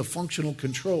must be the functional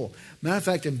control. Matter of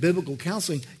fact, in biblical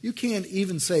counseling, you can't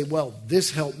even say, well, this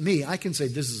helped me. I can say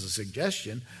this is a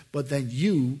suggestion, but then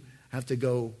you have to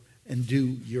go and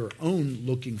do your own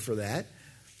looking for that.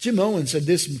 Jim Owen said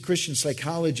this in Christian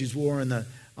Psychology's War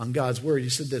on God's Word. He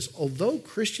said this, although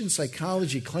Christian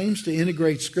psychology claims to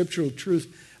integrate scriptural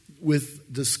truth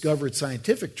with discovered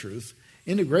scientific truth,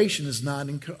 integration is not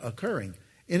occurring.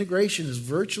 Integration is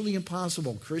virtually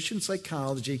impossible. Christian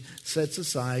psychology sets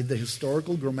aside the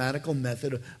historical grammatical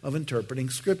method of interpreting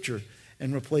Scripture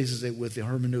and replaces it with the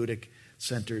hermeneutic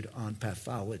centered on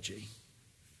pathology.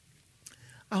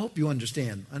 I hope you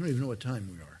understand. I don't even know what time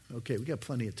we are. Okay, we got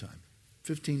plenty of time.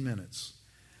 15 minutes.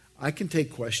 I can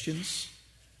take questions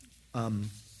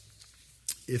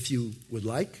if you would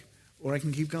like, or I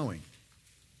can keep going.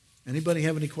 Anybody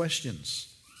have any questions?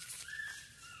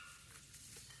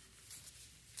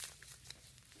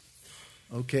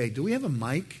 Okay, do we have a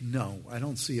mic? No, I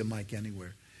don't see a mic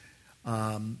anywhere.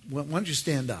 Why don't you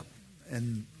stand up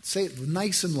and say it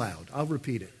nice and loud. I'll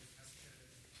repeat it.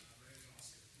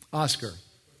 Oscar.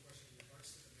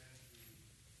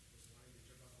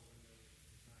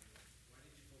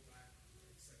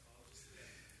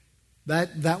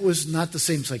 That was not the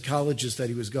same psychologist that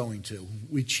he was going to.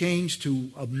 We changed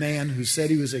to a man who said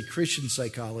he was a Christian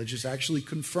psychologist, actually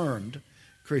confirmed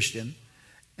Christian,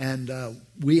 and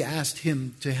we asked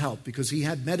him to help because he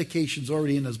had medications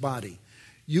already in his body.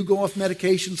 You go off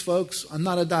medications, folks, I'm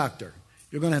not a doctor.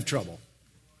 You're going to have trouble.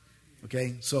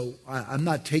 Okay? So I'm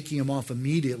not taking him off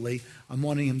immediately. I'm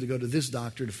wanting him to go to this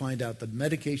doctor to find out the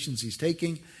medications he's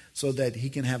taking so that he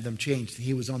can have them changed.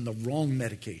 He was on the wrong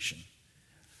medication.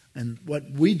 And what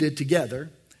we did together,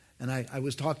 and I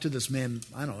was talking to this man,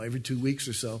 I don't know, every 2 weeks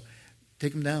or so,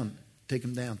 take him down.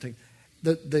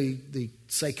 The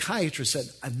psychiatrist said,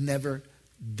 I've never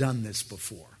done this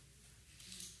before.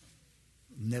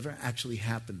 Never actually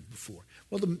happened before.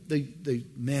 Well, the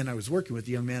man I was working with,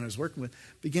 the young man I was working with,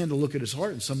 began to look at his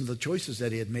heart and some of the choices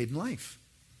that he had made in life.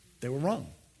 They were wrong.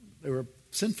 They were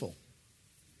sinful.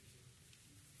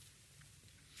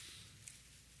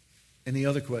 Any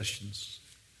other questions?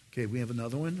 Okay, we have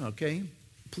another one. Okay,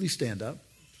 please stand up.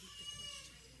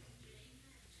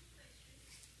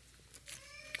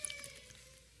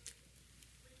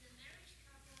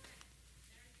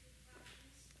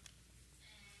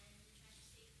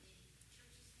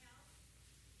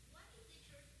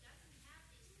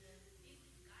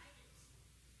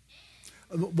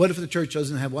 What if the church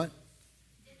doesn't have what?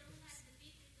 They don't have the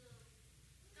biblical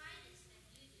guidance that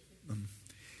you do. And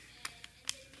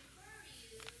they refer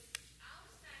you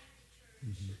outside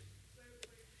the church where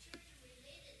church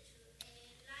related to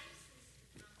a licensed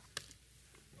counselor.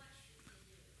 What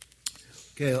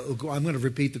should they do? Okay, I'm going to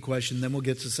repeat the question, then we'll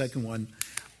get to the second one.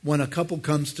 When a couple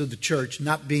comes to the church,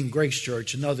 not being Grace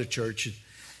Church, another church,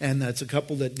 and that's a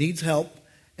couple that needs help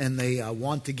and they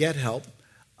want to get help,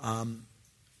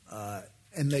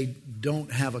 and they don't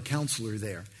have a counselor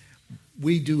there.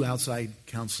 We do outside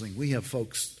counseling. We have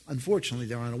folks, unfortunately,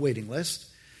 they're on a waiting list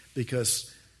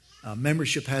because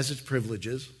membership has its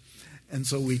privileges. And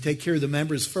so we take care of the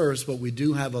members first, but we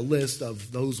do have a list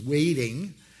of those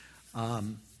waiting.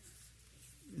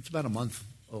 It's about a month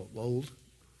old.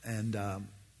 And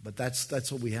But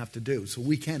that's what we have to do. So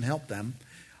we can help them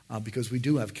because we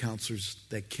do have counselors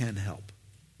that can help.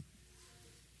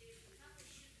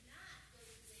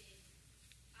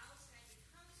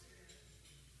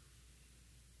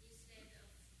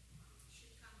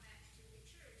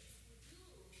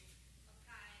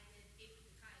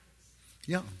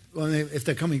 Yeah, well, if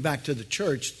they're coming back to the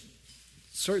church,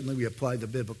 certainly we apply the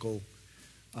biblical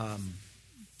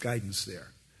guidance there.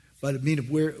 But I mean, if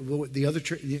we're the other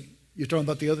church, you're talking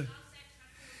about the other.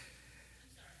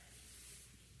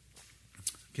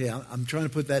 Okay, I'm trying to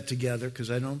put that together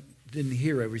because I didn't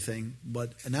hear everything.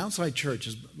 But an outside church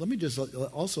is. Let me just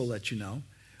also let you know,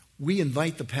 we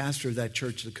invite the pastor of that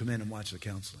church to come in and watch the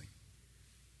counseling.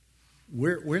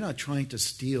 We're not trying to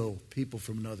steal people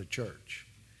from another church.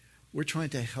 We're trying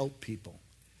to help people.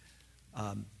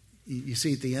 You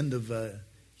see, at the end of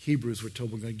Hebrews, we're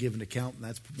told we're going to give an account, and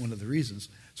that's one of the reasons.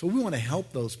 So we want to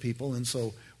help those people, and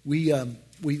so we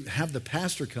have the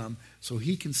pastor come so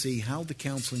he can see how the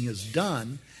counseling is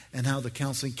done and how the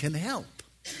counseling can help.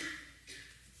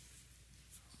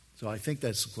 So I think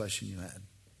that's the question you had.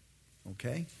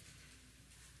 Okay?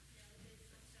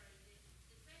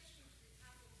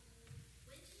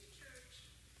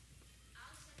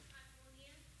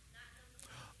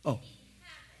 Oh.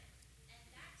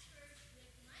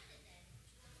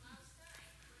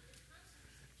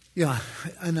 Yeah,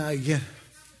 and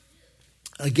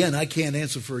again, I can't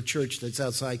answer for a church that's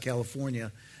outside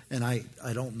California, and I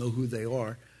don't know who they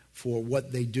are for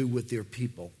what they do with their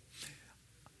people.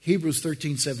 Hebrews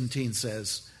 13:17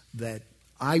 says that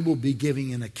I will be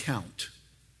giving an account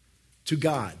to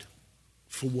God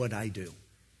for what I do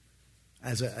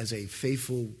as a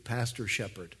faithful pastor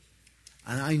shepherd.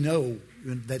 And I know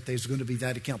that there's going to be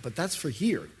that account, but that's for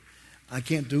here. I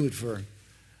can't do it for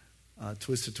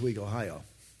Twisted Twig, Ohio.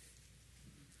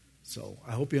 So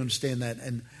I hope you understand that.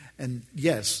 And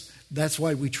yes, that's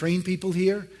why we train people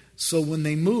here. So when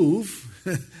they move,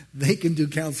 they can do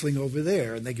counseling over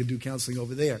there, and they can do counseling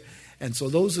over there. And so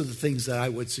those are the things that I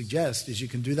would suggest is you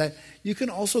can do that. You can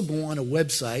also go on a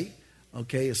website,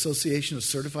 okay, Association of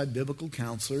Certified Biblical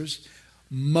Counselors.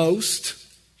 Most,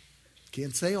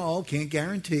 can't say all, can't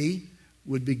guarantee,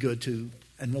 would be good to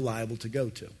and reliable to go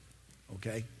to,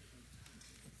 okay?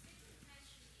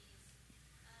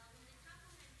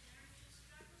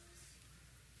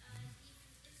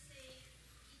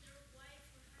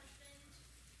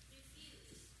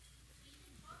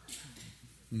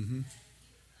 Mm-hmm.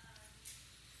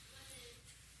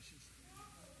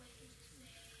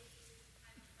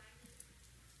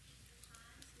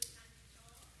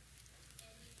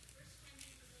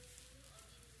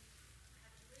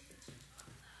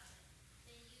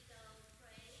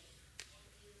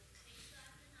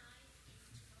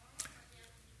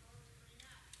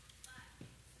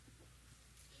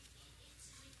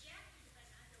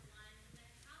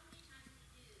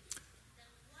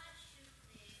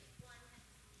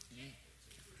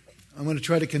 I'm going to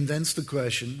try to condense the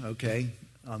question, okay?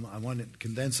 I want to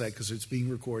condense that because it's being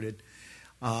recorded.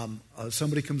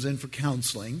 Somebody comes in for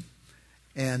counseling,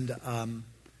 and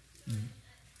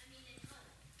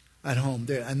at home,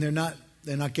 they're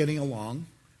not getting along.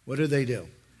 What do?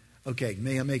 Okay,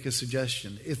 may I make a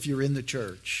suggestion? If you're in the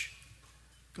church,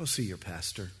 go see your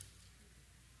pastor.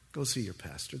 Go see your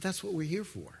pastor. That's what we're here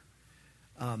for.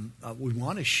 We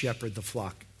want to shepherd the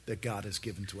flock that God has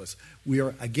given to us. We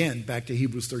are, again, back to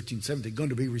Hebrews 13:17, going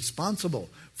to be responsible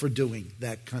for doing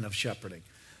that kind of shepherding.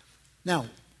 Now,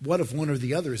 what if one or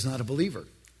the other is not a believer?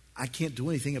 I can't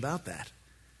do anything about that.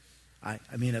 I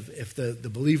mean, if the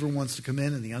believer wants to come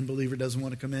in and the unbeliever doesn't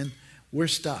want to come in, we're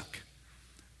stuck.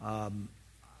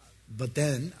 But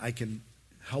then I can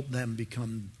help them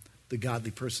become the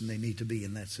godly person they need to be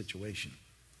in that situation.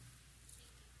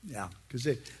 Yeah, because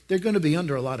they're going to be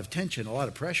under a lot of tension, a lot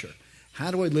of pressure. How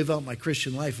do I live out my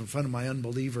Christian life in front of my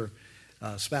unbeliever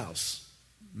spouse,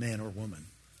 man or woman?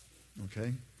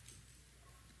 Okay?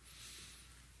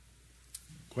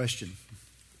 Question?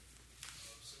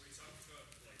 So we talked about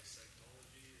like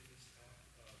psychology in this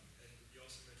talk, and you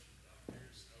also mentioned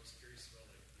doctors. I was curious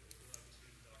about like the overlap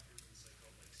between doctors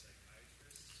and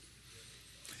psychiatrists.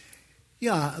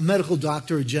 Yeah, a medical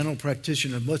doctor, a general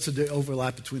practitioner. What's the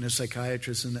overlap between a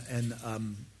psychiatrist and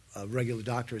regular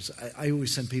doctors? I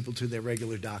always send people to their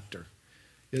regular doctor.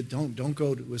 Don't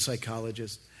go to a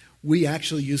psychologist. We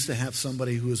actually used to have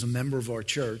somebody who was a member of our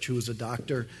church, who was a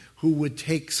doctor, who would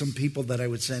take some people that I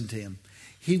would send to him.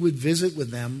 He would visit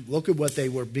with them, look at what they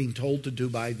were being told to do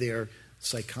by their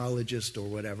psychologist or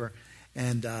whatever,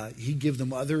 and he'd give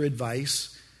them other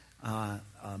advice,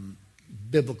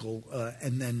 biblical,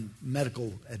 and then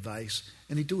medical advice,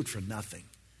 and he'd do it for nothing.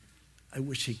 I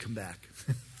wish he'd come back.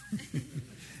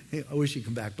 I wish he'd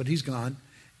come back, but he's gone.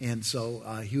 And so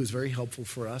he was very helpful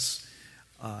for us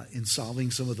in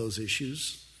solving some of those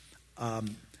issues.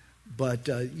 But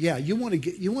you want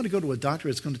to go to a doctor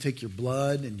that's going to take your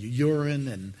blood and your urine,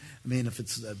 and I mean, if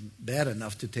it's bad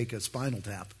enough to take a spinal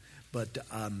tap. But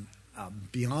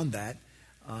beyond that,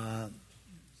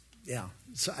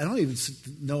 So I don't even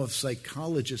know if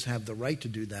psychologists have the right to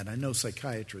do that. I know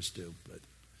psychiatrists do, but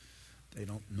they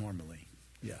don't normally.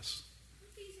 Yes.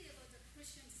 What do you say about the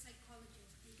Christian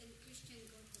psychologist? Can Christian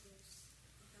go to those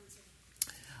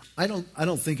counseling? I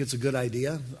don't think it's a good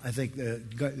idea. I think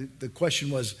the question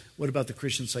was, what about the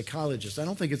Christian psychologist? I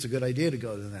don't think it's a good idea to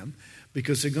go to them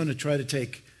because they're going to try to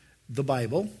take the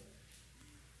Bible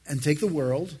and take the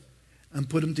world and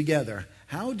put them together.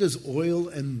 How does oil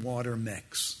and water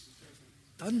mix?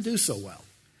 Doesn't do so well.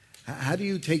 How do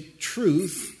you take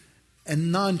truth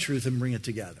and non-truth and bring it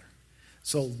together?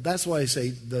 So that's why I say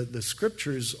the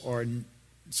scriptures are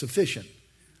sufficient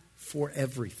for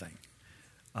everything.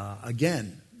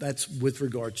 Again, that's with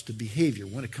regards to behavior.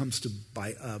 When it comes to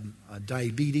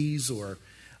diabetes or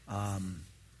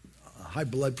high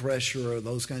blood pressure or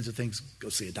those kinds of things, go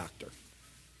see a doctor.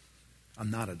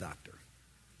 I'm not a doctor.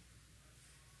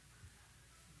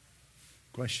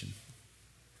 Question?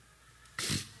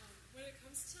 When it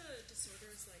comes to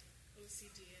disorders like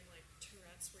OCD and like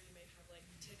Tourette's, where you may have like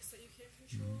tics that you can't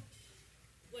control,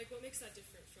 like what makes that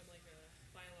different from like a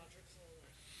biological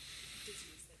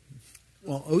disease?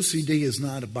 Well, OCD is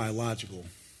not a biological.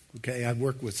 Okay, I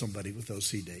work with somebody with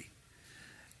OCD.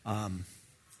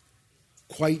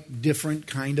 Quite different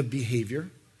kind of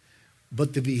behavior,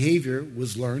 but the behavior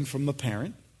was learned from a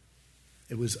parent.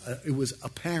 It was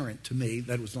apparent to me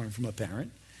that it was learned from a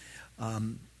parent.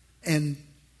 And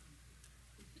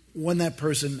when that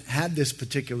person had this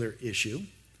particular issue,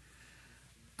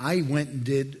 I went and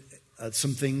did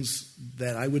some things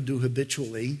that I would do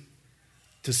habitually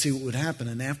to see what would happen.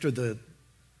 And after the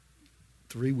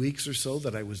 3 weeks or so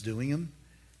that I was doing them,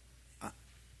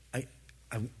 I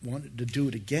wanted to do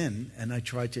it again, and I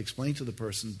tried to explain to the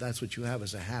person, that's what you have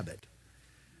as a habit.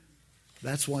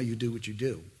 That's why you do what you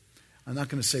do. I'm not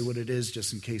going to say what it is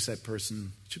just in case that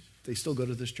person, they still go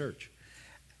to this church.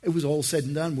 It was all said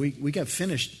and done. We got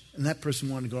finished, and that person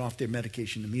wanted to go off their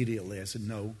medication immediately. I said,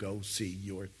 no, go see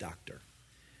your doctor.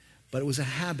 But it was a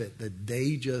habit that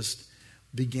they just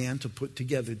began to put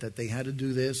together, that they had to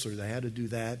do this or they had to do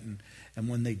that. And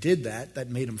when they did that, that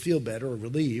made them feel better or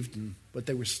relieved. But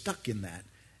they were stuck in that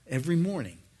every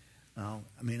morning. I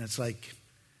mean, it's like,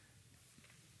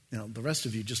 the rest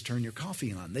of you just turn your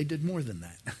coffee on. They did more than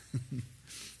that.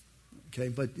 Okay,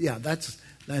 but yeah, that's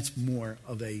more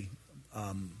of a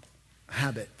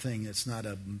habit thing. It's not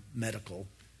a medical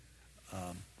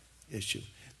issue.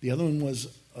 The other one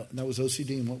was, that was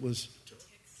OCD, and what was?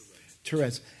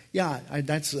 Tourette's. Yeah,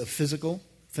 that's a physical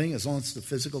thing, as long as it's the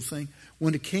physical thing.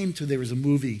 When it came to, there was a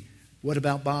movie, What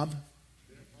About Bob?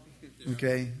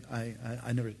 Okay,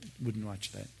 I never wouldn't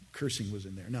watch that. Cursing was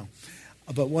in there, no.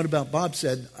 But What About Bob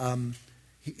said,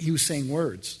 he was saying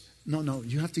words. No,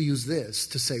 you have to use this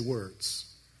to say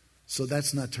words. So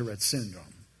that's not Tourette's syndrome.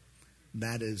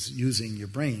 That is using your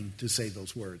brain to say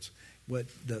those words. What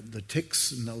the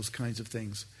tics and those kinds of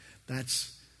things,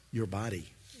 that's your body.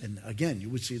 And again, you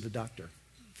would see the doctor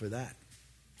for that.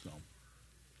 So. Can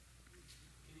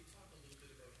you talk a little bit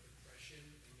about depression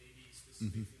and maybe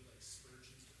specifically like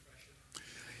Spurgeon's depression?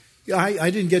 Yeah,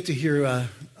 I didn't get to hear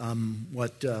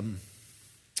what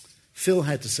Phil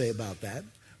had to say about that.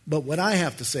 But what I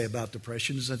have to say about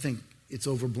depression is I think it's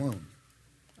overblown.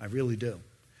 I really do.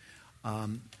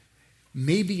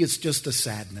 Maybe it's just a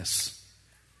sadness.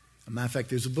 As a matter of fact,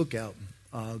 there's a book out,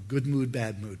 Good Mood,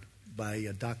 Bad Mood, by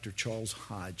Dr. Charles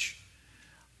Hodge,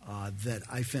 that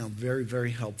I found very,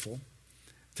 very helpful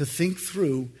to think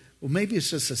through. Well, maybe it's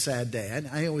just a sad day.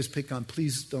 I always pick on,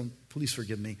 please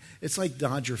forgive me. It's like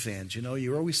Dodger fans,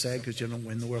 you're always sad because you don't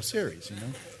win the World Series,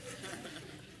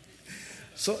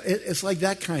 So it's like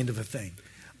that kind of a thing.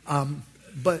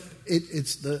 But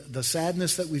it's the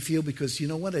sadness that we feel because, you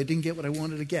know what, I didn't get what I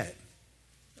wanted to get.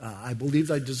 I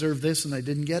believed I deserved this and I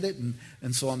didn't get it,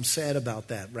 and so I'm sad about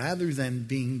that. Rather than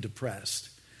being depressed,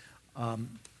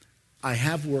 I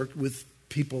have worked with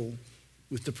people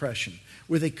with depression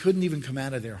where they couldn't even come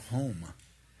out of their home.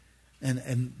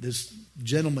 And this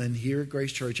gentleman here at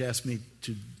Grace Church asked me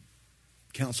to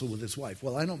counsel with his wife.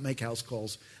 Well, I don't make house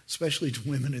calls, especially to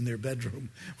women in their bedroom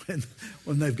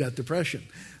when they've got depression.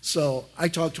 So I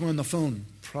talked to her on the phone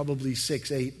probably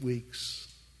 6-8 weeks.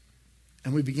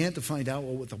 And we began to find out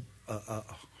what the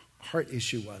heart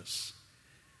issue was.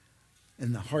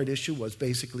 And the heart issue was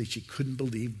basically she couldn't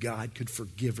believe God could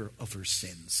forgive her of her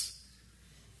sins.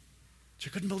 She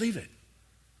couldn't believe it.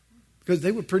 Because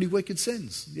they were pretty wicked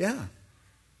sins, yeah.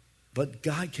 But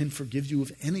God can forgive you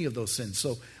of any of those sins.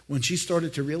 So when she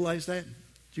started to realize that,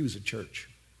 she was at church.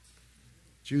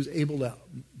 She was able to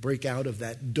break out of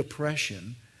that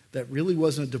depression that really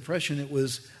wasn't a depression. It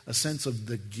was a sense of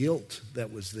the guilt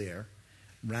that was there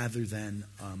rather than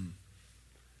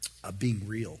being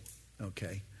real,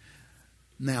 okay?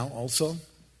 Now, also,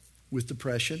 with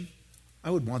depression,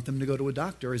 I would want them to go to a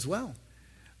doctor as well.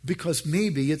 Because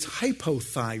maybe it's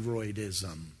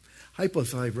hypothyroidism.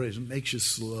 Hypothyroidism makes you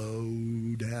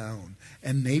slow down.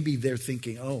 And maybe they're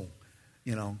thinking,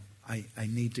 I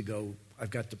need to go,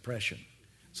 I've got depression.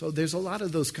 So there's a lot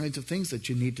of those kinds of things that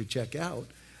you need to check out.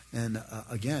 And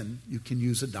again, you can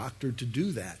use a doctor to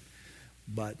do that.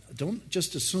 But don't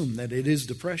just assume that it is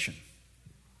depression.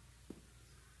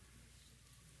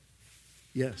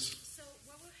 Yes. So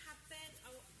what will happen,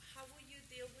 how will you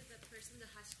deal with a person that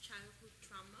has childhood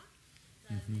trauma?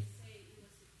 That they say it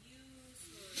was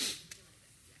abuse or something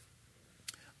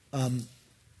like that?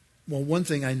 Well, one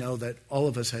thing I know that all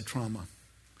of us had trauma.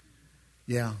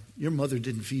 Yeah, your mother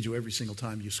didn't feed you every single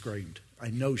time you screamed. I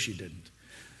know she didn't.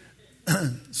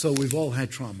 So we've all had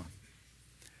trauma.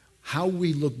 How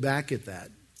we look back at that,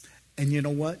 and you know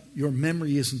what? Your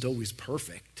memory isn't always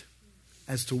perfect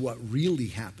as to what really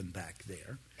happened back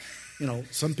there. You know,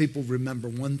 some people remember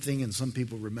one thing and some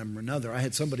people remember another. I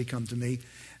had somebody come to me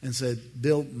and said,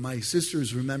 Bill, my sister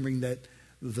is remembering that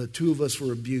the two of us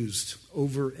were abused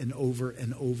over and over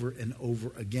and over and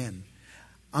over again.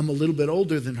 I'm a little bit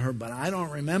older than her, but I don't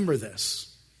remember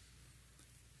this.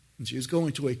 And she was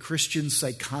going to a Christian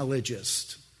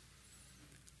psychologist.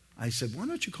 I said, why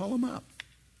don't you call him up?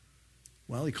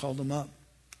 Well, he called him up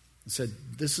and said,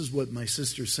 this is what my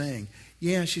sister's saying.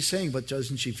 Yeah, she's saying, but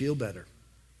doesn't she feel better?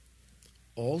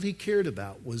 All he cared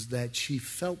about was that she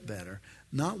felt better,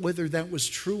 not whether that was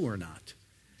true or not.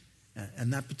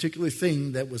 And that particular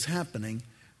thing that was happening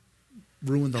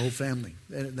ruined the whole family.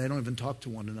 They don't even talk to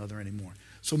one another anymore.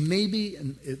 So maybe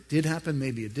and it did happen,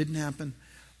 maybe it didn't happen.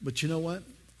 But you know what?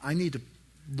 I need to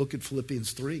look at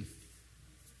Philippians 3.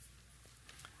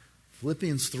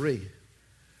 Philippians 3.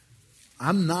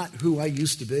 I'm not who I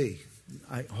used to be.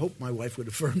 I hope my wife would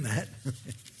affirm that.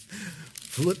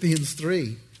 Philippians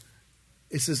 3.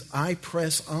 It says, I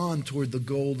press on toward the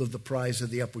goal of the prize of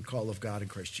the upward call of God in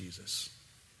Christ Jesus.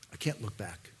 I can't look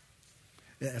back.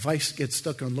 If I get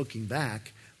stuck on looking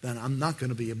back, then I'm not going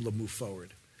to be able to move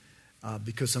forward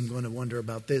because I'm going to wonder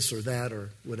about this or that or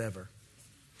whatever.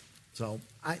 So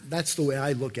that's the way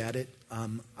I look at it.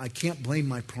 I can't blame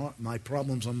my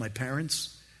problems on my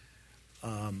parents.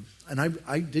 And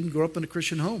I didn't grow up in a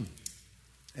Christian home.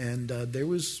 And there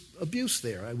was abuse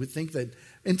there. I would think that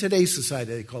in today's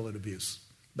society they call it abuse.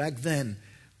 Back then,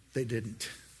 they didn't.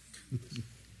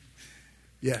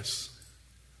 Yes.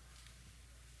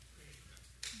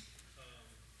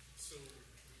 So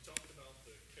we talked about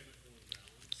the chemical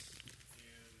imbalance,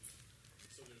 and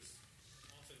so there's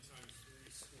oftentimes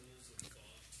three schools of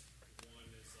thought.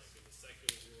 One is like in the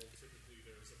secular world, typically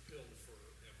there's a pill for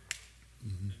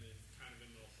everyone. And then kind of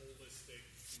in the holistic,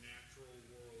 natural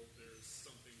world, there's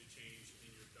something to change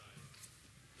in your diet.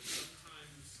 But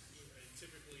sometimes, and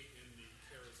typically in the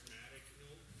charismatic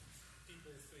ilk,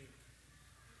 people think,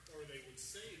 or they would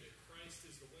say that Christ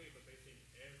is the way, but they think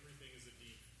everything is a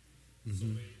demon. So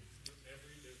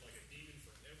there's like a demon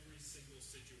for every single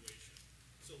situation.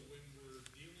 So when we're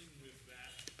dealing with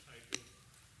that type of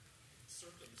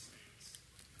circumstance,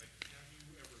 like, have you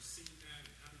ever seen that?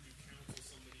 And how did you counsel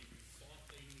somebody who thought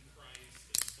they knew Christ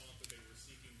and thought that they were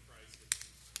seeking Christ, but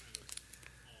was kind of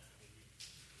off the weed?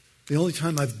 The only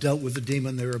time I've dealt with a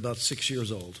demon, they were about 6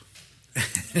 years old.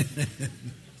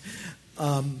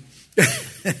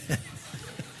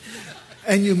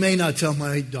 And you may not tell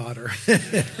my daughter.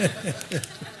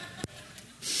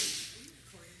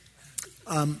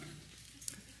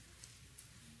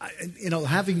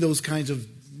 Having those kinds of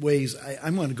ways,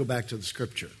 I'm going to go back to the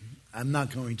scripture. I'm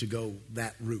not going to go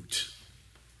that route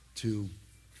to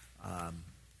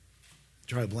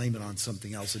try to blame it on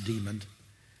something else, a demon.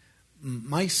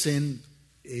 My sin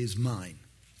is mine,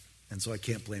 and so I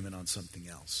can't blame it on something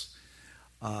else.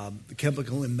 The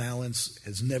chemical imbalance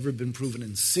has never been proven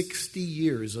in 60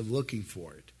 years of looking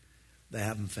for it. They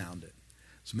haven't found it.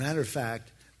 As a matter of fact,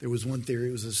 there was one theory,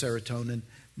 it was the serotonin.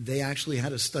 They actually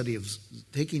had a study of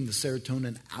taking the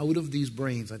serotonin out of these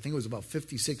brains. I think it was about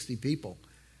 50, 60 people.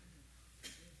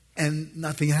 And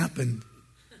nothing happened.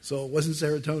 So it wasn't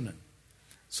serotonin.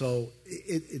 So,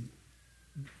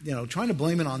 trying to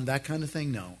blame it on that kind of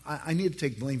thing, no. I need to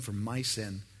take blame for my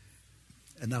sin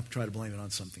and not try to blame it on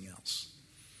something else.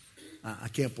 I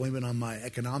can't blame it on my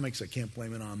economics. I can't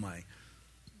blame it on my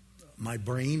my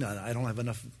brain, I don't have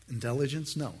enough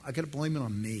intelligence. No, I got to blame it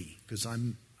on me because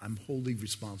I'm wholly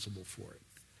responsible for it.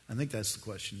 I think that's the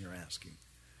question you're asking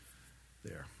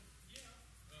there.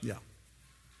 Yeah. To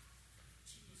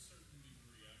a certain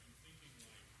degree, I'm thinking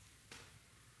like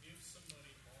if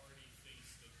somebody already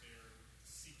thinks that they're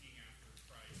seeking after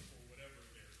Christ for whatever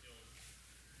their illness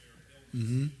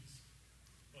is,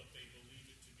 but they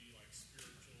believe it to be like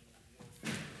spiritual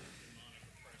warfare, demonic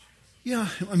oppression or something.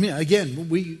 Yeah, I mean, again,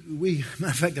 we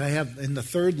matter of fact, I have in the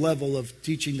third level of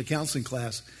teaching the counseling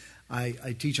class,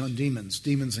 I teach on demons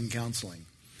in counseling.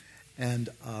 And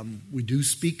we do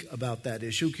speak about that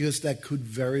issue because that could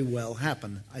very well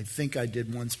happen. I think I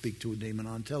did once speak to a demon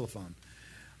on telephone.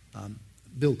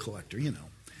 Bill collector, you know.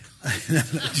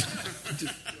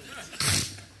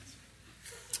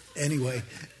 Anyway,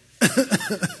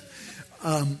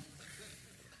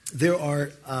 there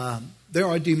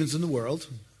are demons in the world,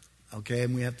 okay,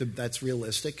 and we have to. That's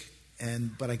realistic,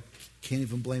 but I can't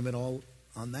even blame it all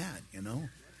on that. You know,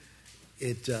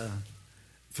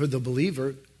 for the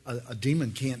believer. A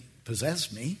demon can't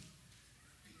possess me.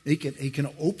 He can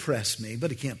oppress me,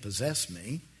 but he can't possess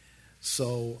me.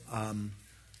 So I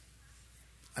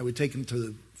would take him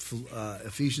to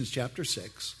Ephesians chapter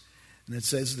 6, and it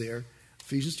says there,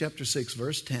 Ephesians chapter 6,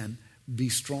 verse 10, be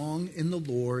strong in the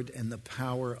Lord and the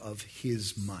power of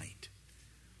his might.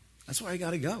 That's where I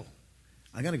got to go.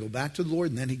 I got to go back to the Lord,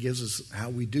 and then he gives us how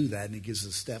we do that, and he gives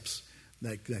us steps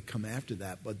that come after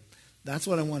that. But that's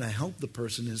what I want to help the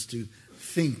person is to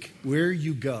think where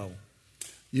you go.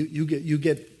 You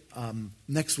get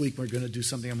next week we're going to do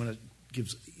something. I'm going to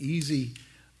give easy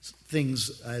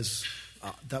things as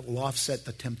that will offset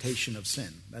the temptation of sin.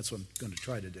 That's what I'm going to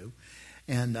try to do.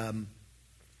 And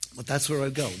but that's where I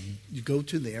go. You go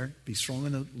to there, be strong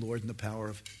in the Lord and the power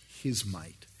of his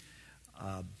might.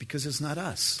 Because it's not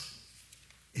us.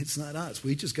 It's not us.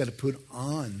 We just got to put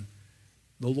on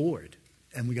the Lord.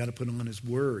 And we got to put on his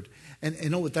word. And you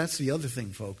know what? That's the other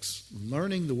thing, folks.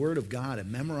 Learning the word of God and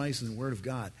memorizing the word of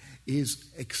God is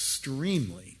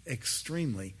extremely,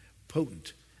 extremely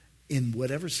potent in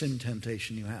whatever sin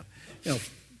temptation you have. You know,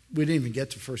 we didn't even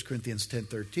get to 1 Corinthians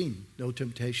 10:13. No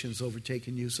temptation has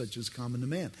overtaken you such as common to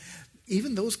man.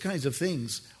 Even those kinds of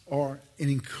things are an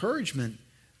encouragement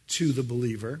to the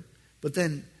believer. But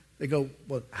then they go,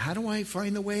 well, how do I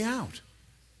find the way out?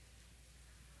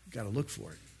 You've got to look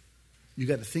for it. You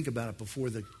got to think about it before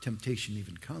the temptation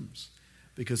even comes.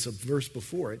 Because the verse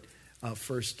before it, 1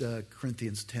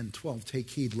 Corinthians 10:12, take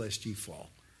heed lest ye fall.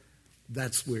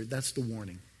 That's the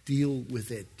warning. Deal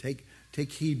with it.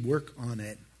 Take heed, work on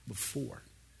it before.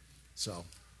 So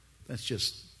that's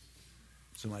just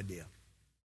some idea.